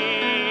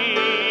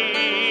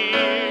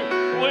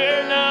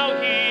 We're now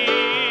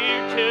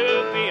here to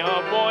be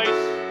a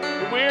voice.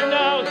 We're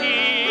now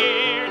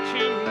here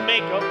to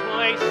make a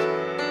place.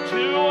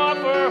 To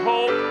offer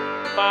hope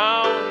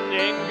found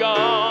in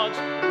God's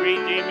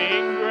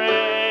redeeming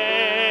grace.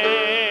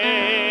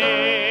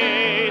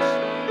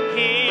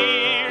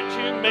 Here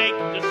to make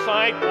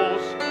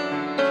disciples,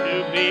 to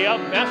be a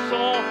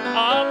vessel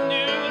of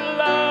new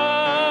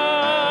life.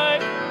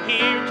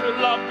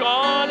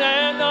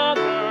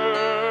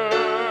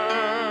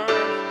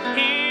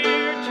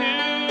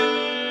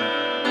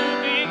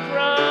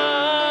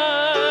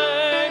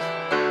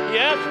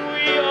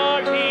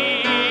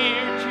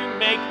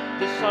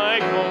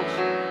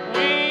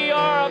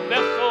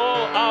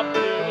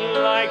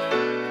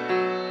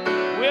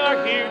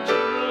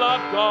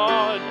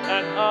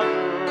 and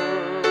others.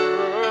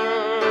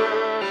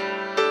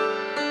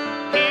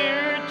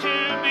 Here to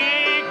be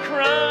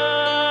Christ.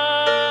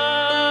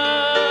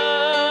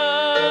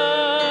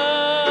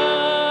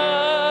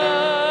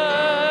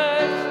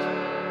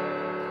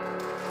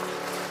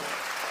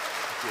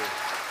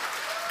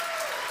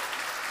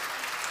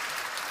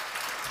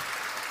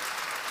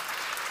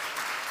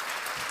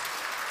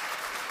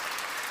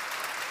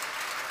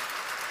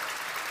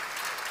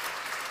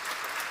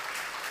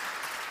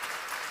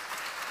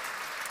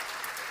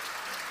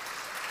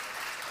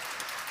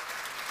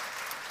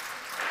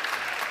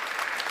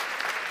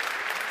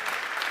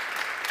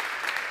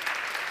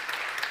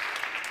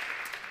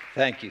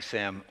 Thank you,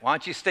 Sam. Why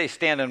don't you stay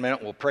standing a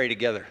minute? We'll pray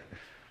together.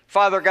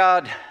 Father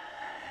God,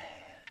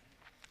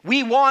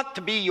 we want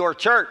to be your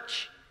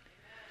church.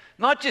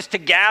 Not just to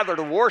gather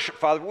to worship,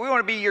 Father, but we want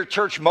to be your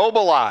church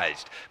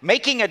mobilized,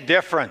 making a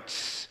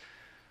difference,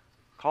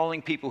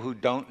 calling people who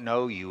don't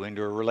know you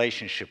into a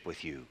relationship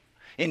with you,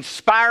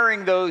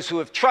 inspiring those who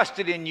have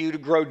trusted in you to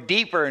grow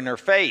deeper in their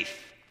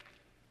faith.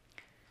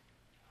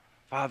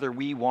 Father,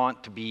 we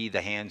want to be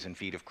the hands and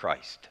feet of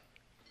Christ.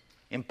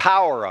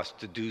 Empower us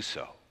to do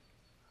so.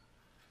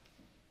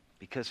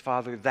 Because,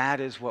 Father, that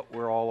is what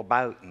we're all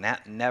about, and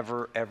that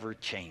never, ever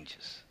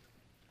changes.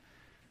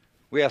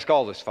 We ask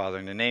all this, Father,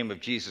 in the name of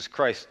Jesus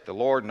Christ, the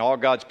Lord, and all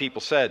God's people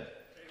said,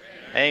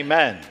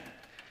 Amen. Amen.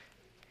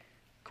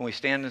 Can we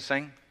stand and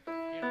sing?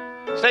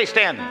 Stay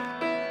standing.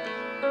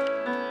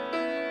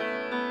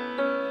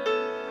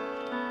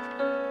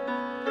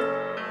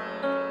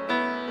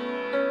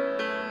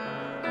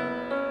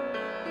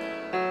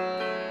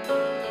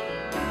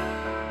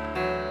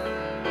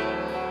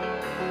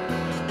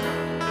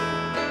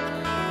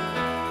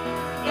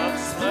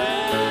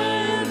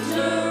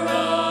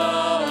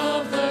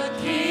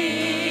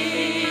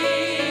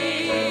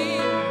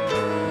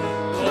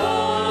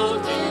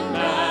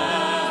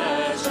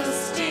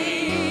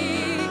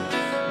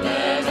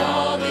 Let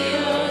all the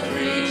earth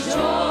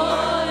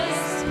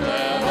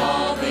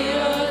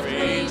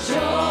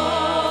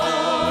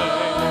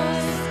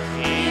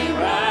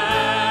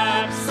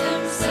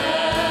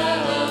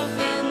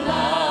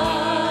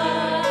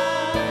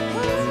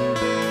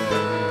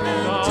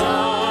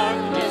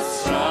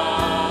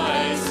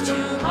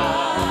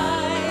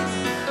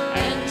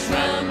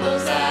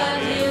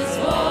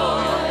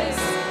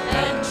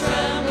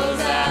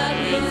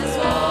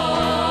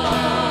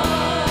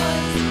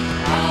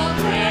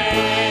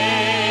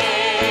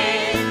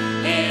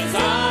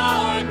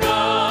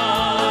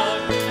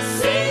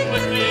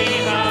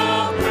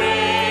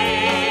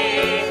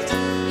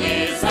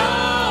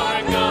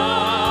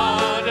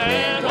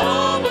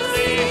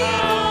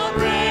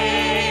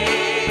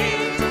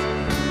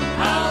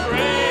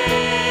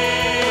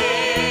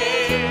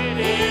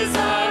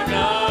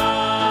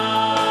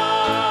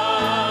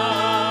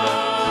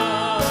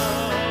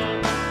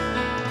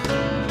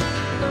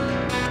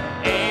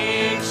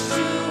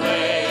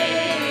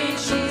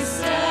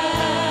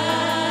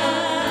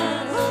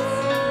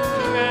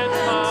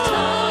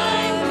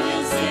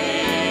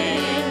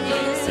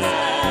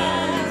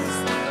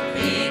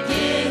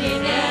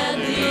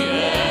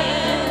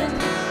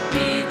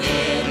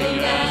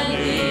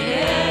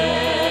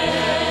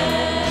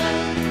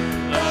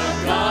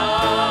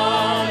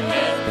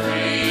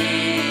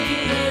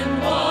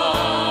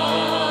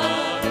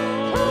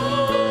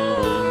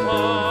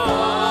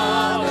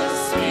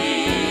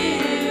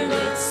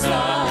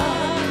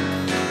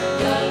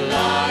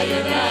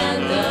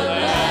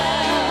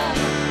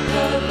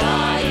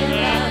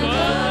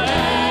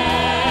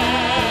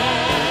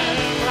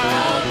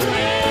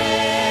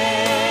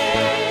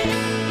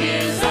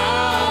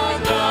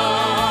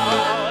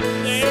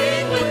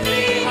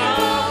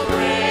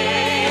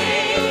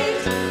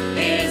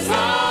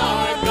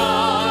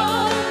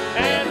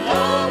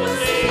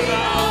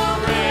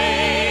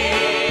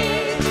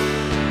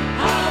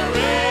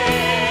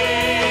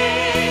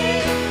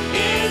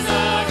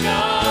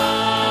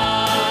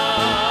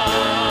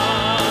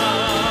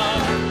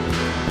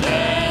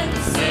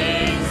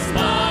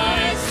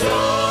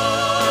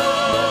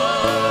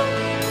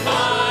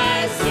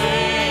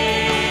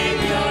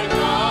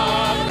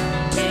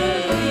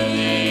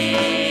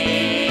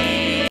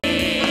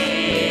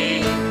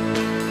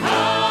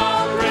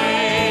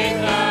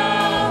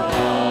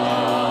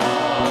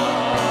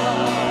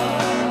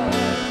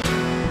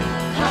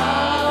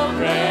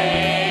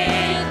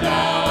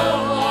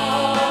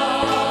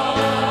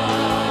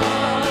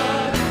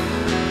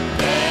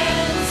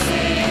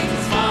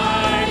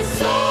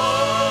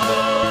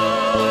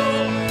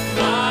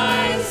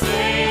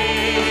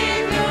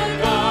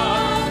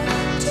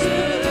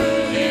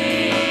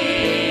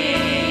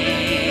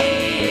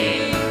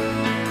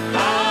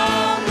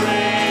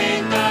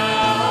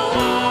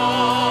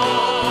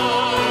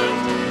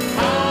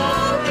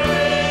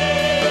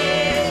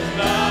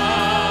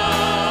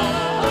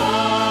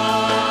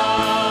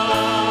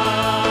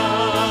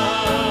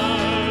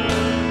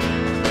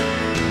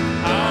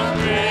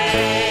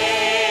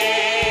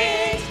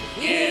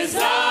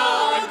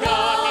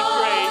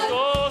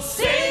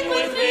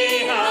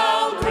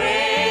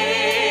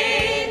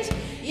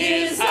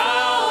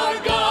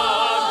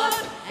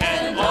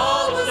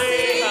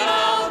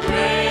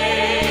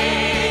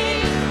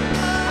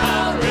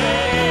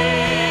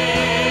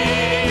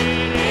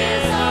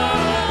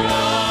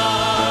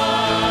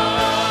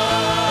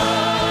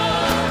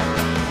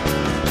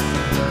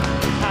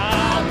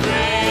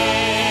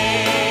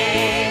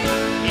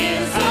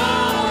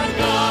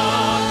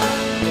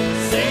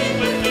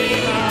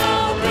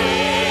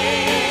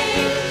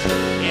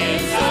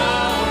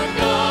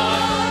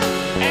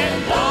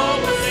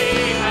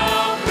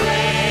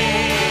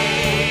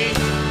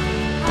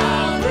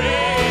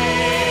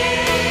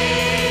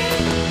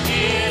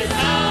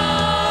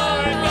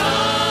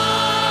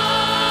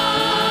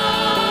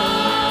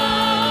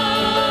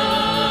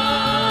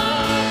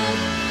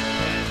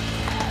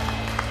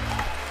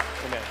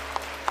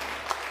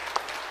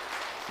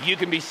You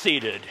can be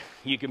seated.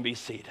 You can be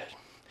seated.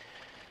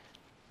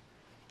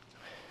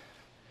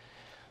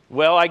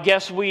 Well, I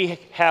guess we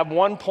have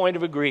one point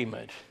of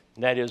agreement,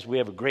 and that is we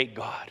have a great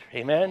God.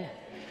 Amen?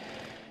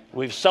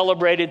 We've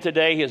celebrated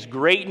today his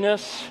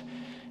greatness.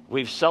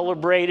 We've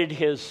celebrated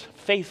his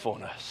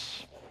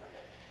faithfulness.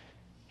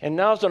 And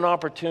now's an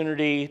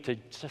opportunity to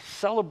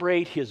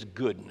celebrate his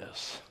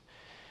goodness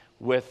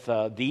with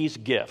these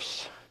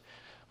gifts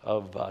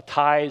of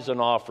tithes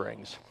and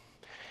offerings.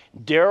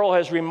 Darrell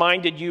has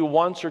reminded you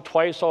once or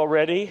twice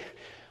already.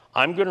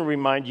 I'm going to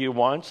remind you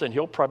once, and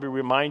he'll probably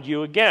remind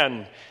you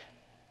again.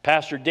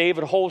 Pastor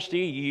David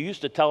Holsty, you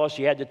used to tell us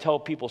you had to tell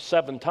people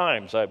 7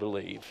 times, I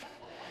believe.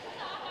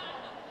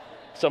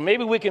 So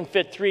maybe we can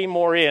fit 3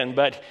 more in,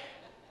 but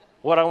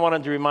what I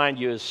wanted to remind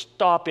you is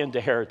stop into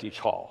Heritage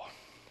Hall.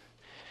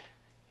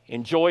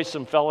 Enjoy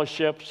some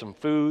fellowship, some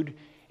food,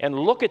 and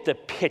look at the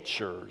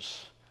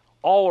pictures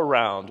all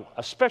around.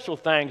 A special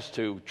thanks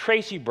to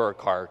Tracy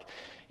Burkhart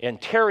and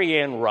Terry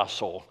Ann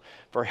Russell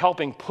for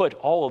helping put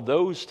all of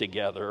those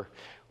together.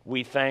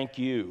 We thank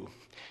you.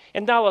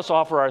 And now let's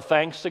offer our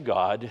thanks to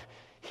God.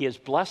 He has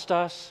blessed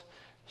us,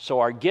 so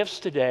our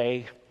gifts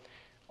today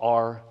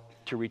are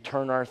to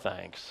return our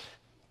thanks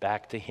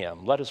back to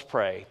him. Let us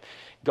pray.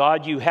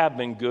 God, you have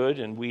been good,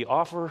 and we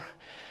offer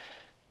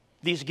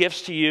these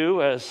gifts to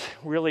you as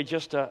really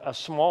just a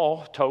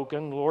small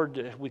token.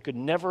 Lord, we could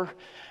never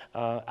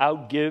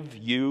outgive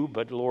you,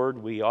 but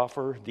Lord, we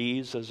offer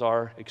these as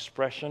our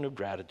expression of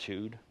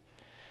gratitude.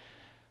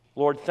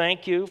 Lord,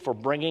 thank you for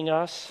bringing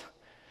us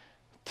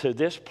to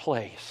this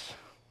place,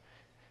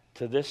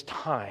 to this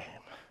time,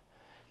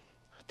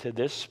 to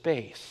this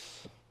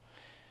space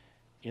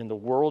in the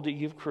world that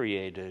you've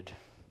created.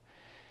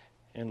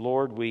 And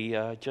Lord, we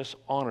just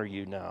honor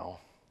you now,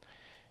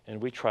 and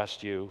we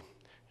trust you,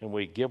 and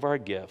we give our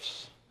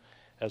gifts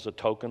as a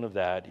token of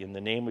that. In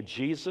the name of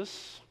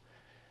Jesus,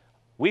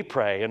 we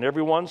pray, and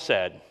everyone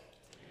said,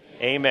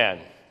 Amen.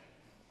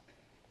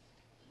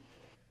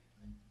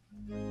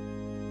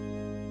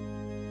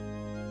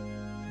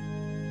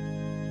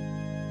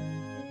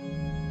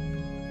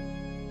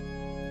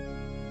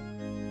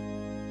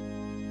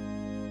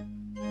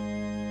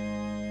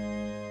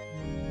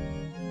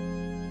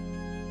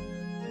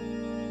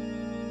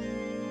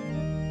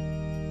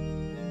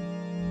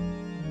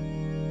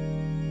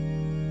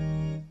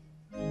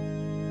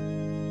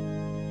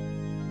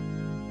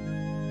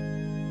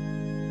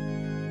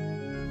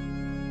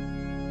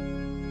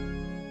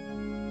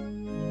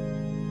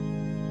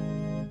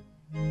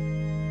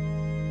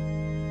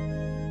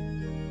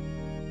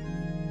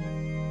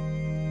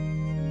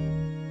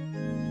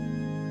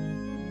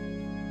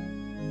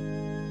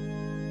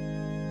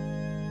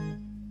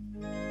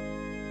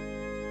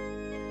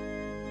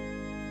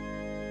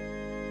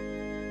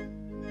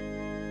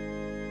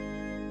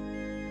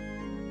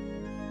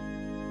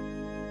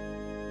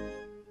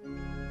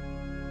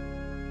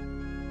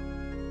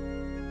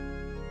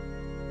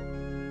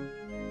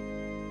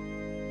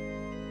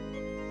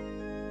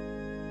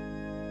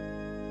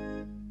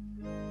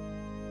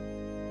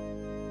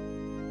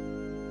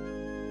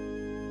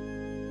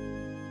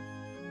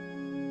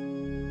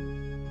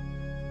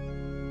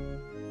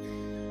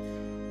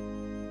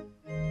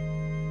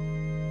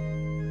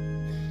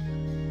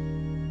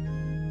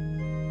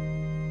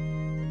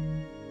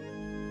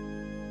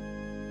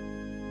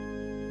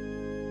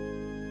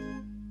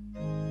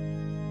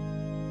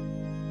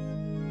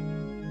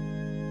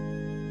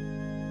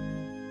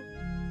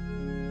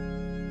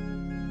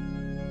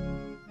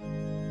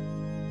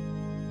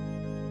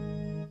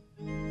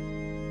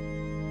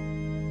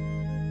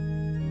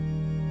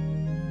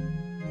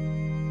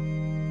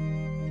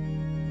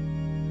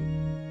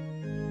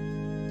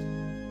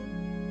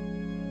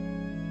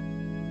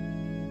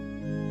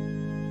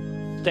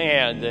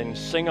 Stand and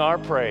sing our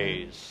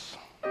praise.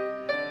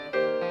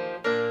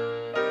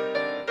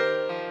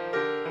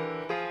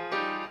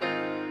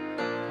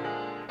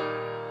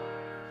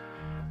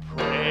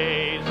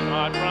 Praise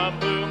God from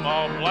whom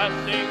all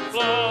blessings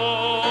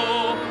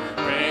flow.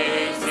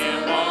 Praise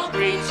him, all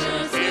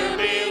creatures here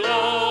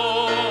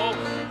below.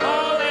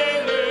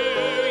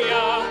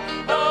 Hallelujah,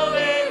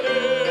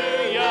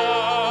 hallelujah.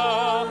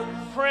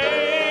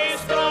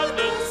 Praise God,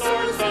 the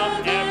source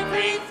of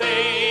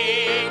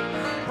everything.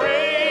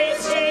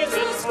 Praise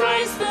Jesus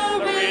Christ, the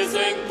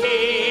risen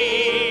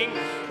King.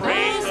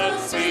 Praise the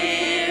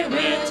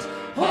Spirit,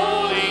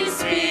 Holy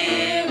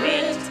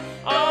Spirit.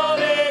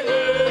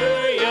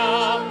 Alleluia,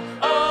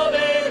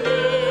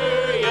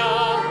 alleluia,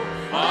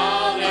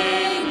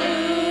 alleluia.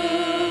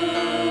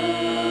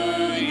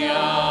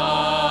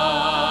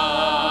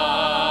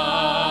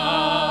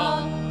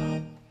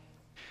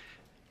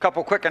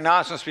 Couple quick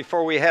announcements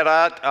before we head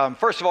out.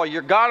 First of all,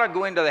 you're got to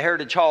go into the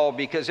Heritage Hall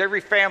because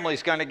every family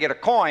is going to get a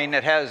coin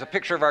that has a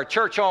picture of our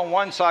church on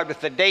one side with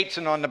the dates,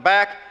 and on the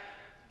back,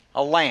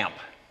 a lamp,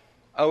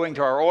 owing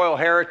to our oil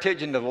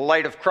heritage and to the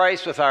light of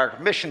Christ with our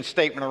mission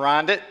statement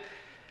around it.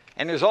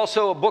 And there's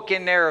also a book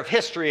in there of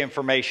history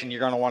information you're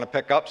going to want to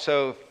pick up.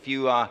 So if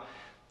you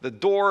the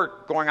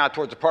door going out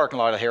towards the parking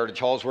lot of Heritage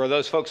Halls, where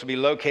those folks will be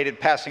located,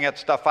 passing that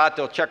stuff out.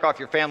 They'll check off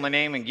your family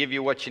name and give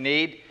you what you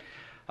need.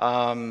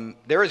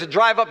 There is a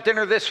drive-up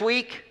dinner this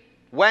week,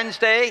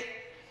 Wednesday.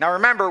 Now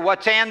remember,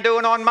 what's Ann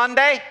doing on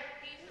Monday?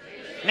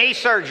 Knee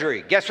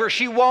surgery. Guess where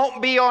she won't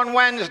be on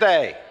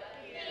Wednesday?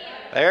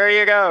 There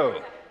you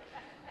go.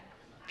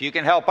 If you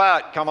can help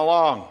out, come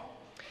along.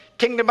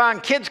 Kingdom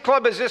Bound Kids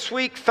Club is this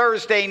week,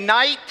 Thursday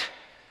night.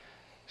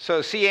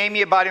 So see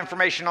Amy about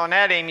information on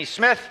that, Amy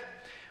Smith.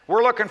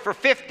 We're looking for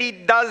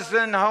 50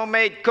 dozen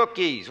homemade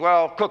cookies.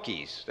 Well,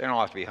 cookies. They don't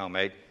have to be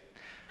homemade.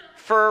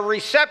 For a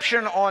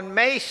reception on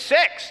May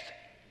 6th.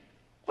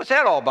 What's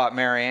that all about,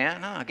 Mary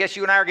Ann? I guess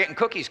you and I are getting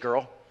cookies,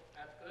 girl.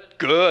 That's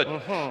good.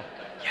 Good.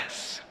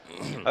 Yes.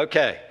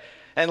 Okay.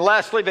 And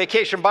lastly,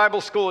 Vacation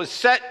Bible School is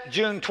set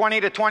June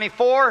 20 to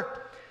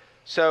 24.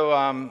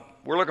 So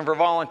we're looking for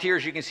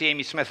volunteers. You can see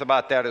Amy Smith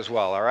about that as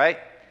well, all right?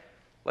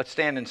 Let's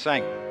stand and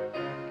sing.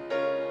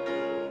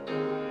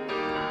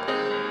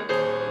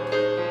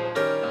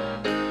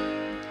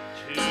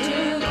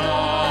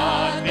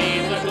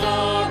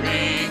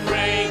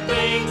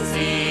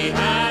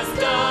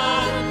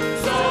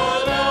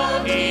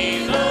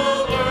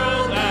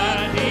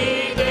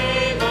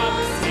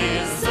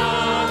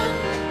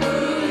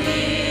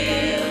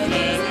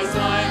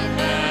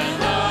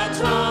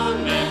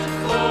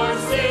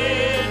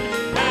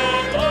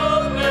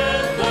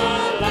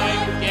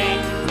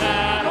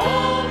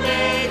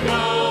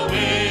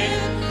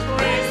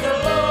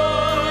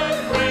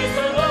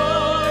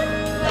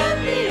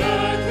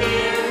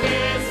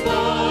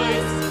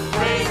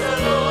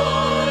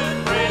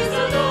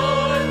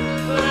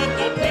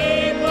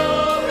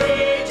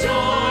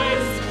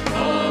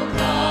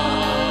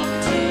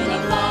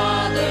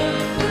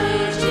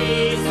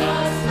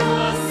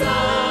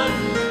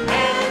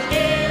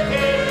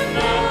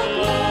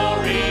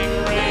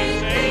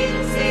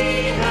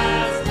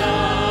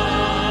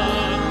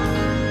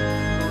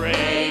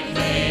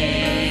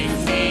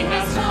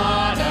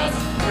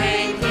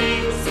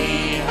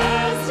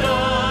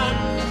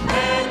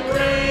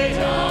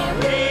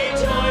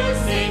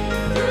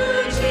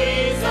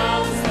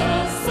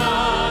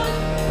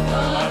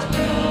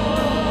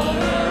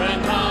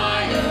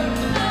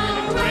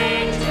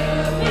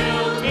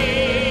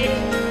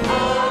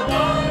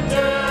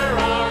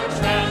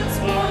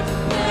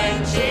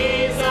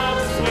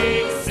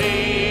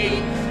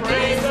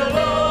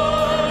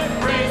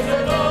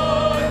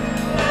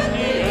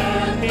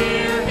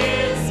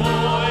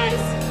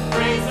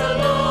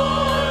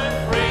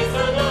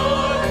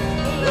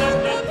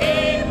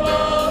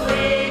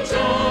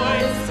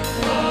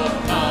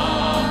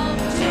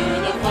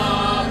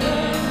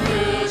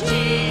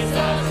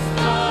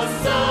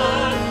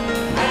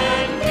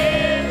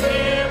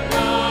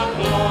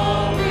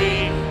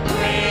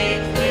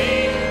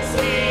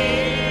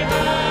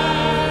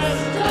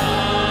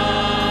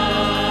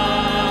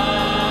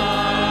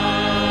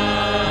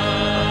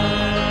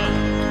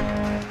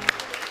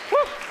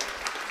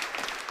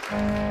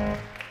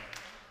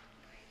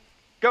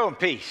 Go in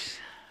peace.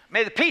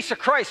 May the peace of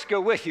Christ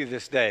go with you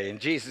this day. In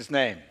Jesus'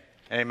 name,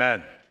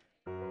 amen.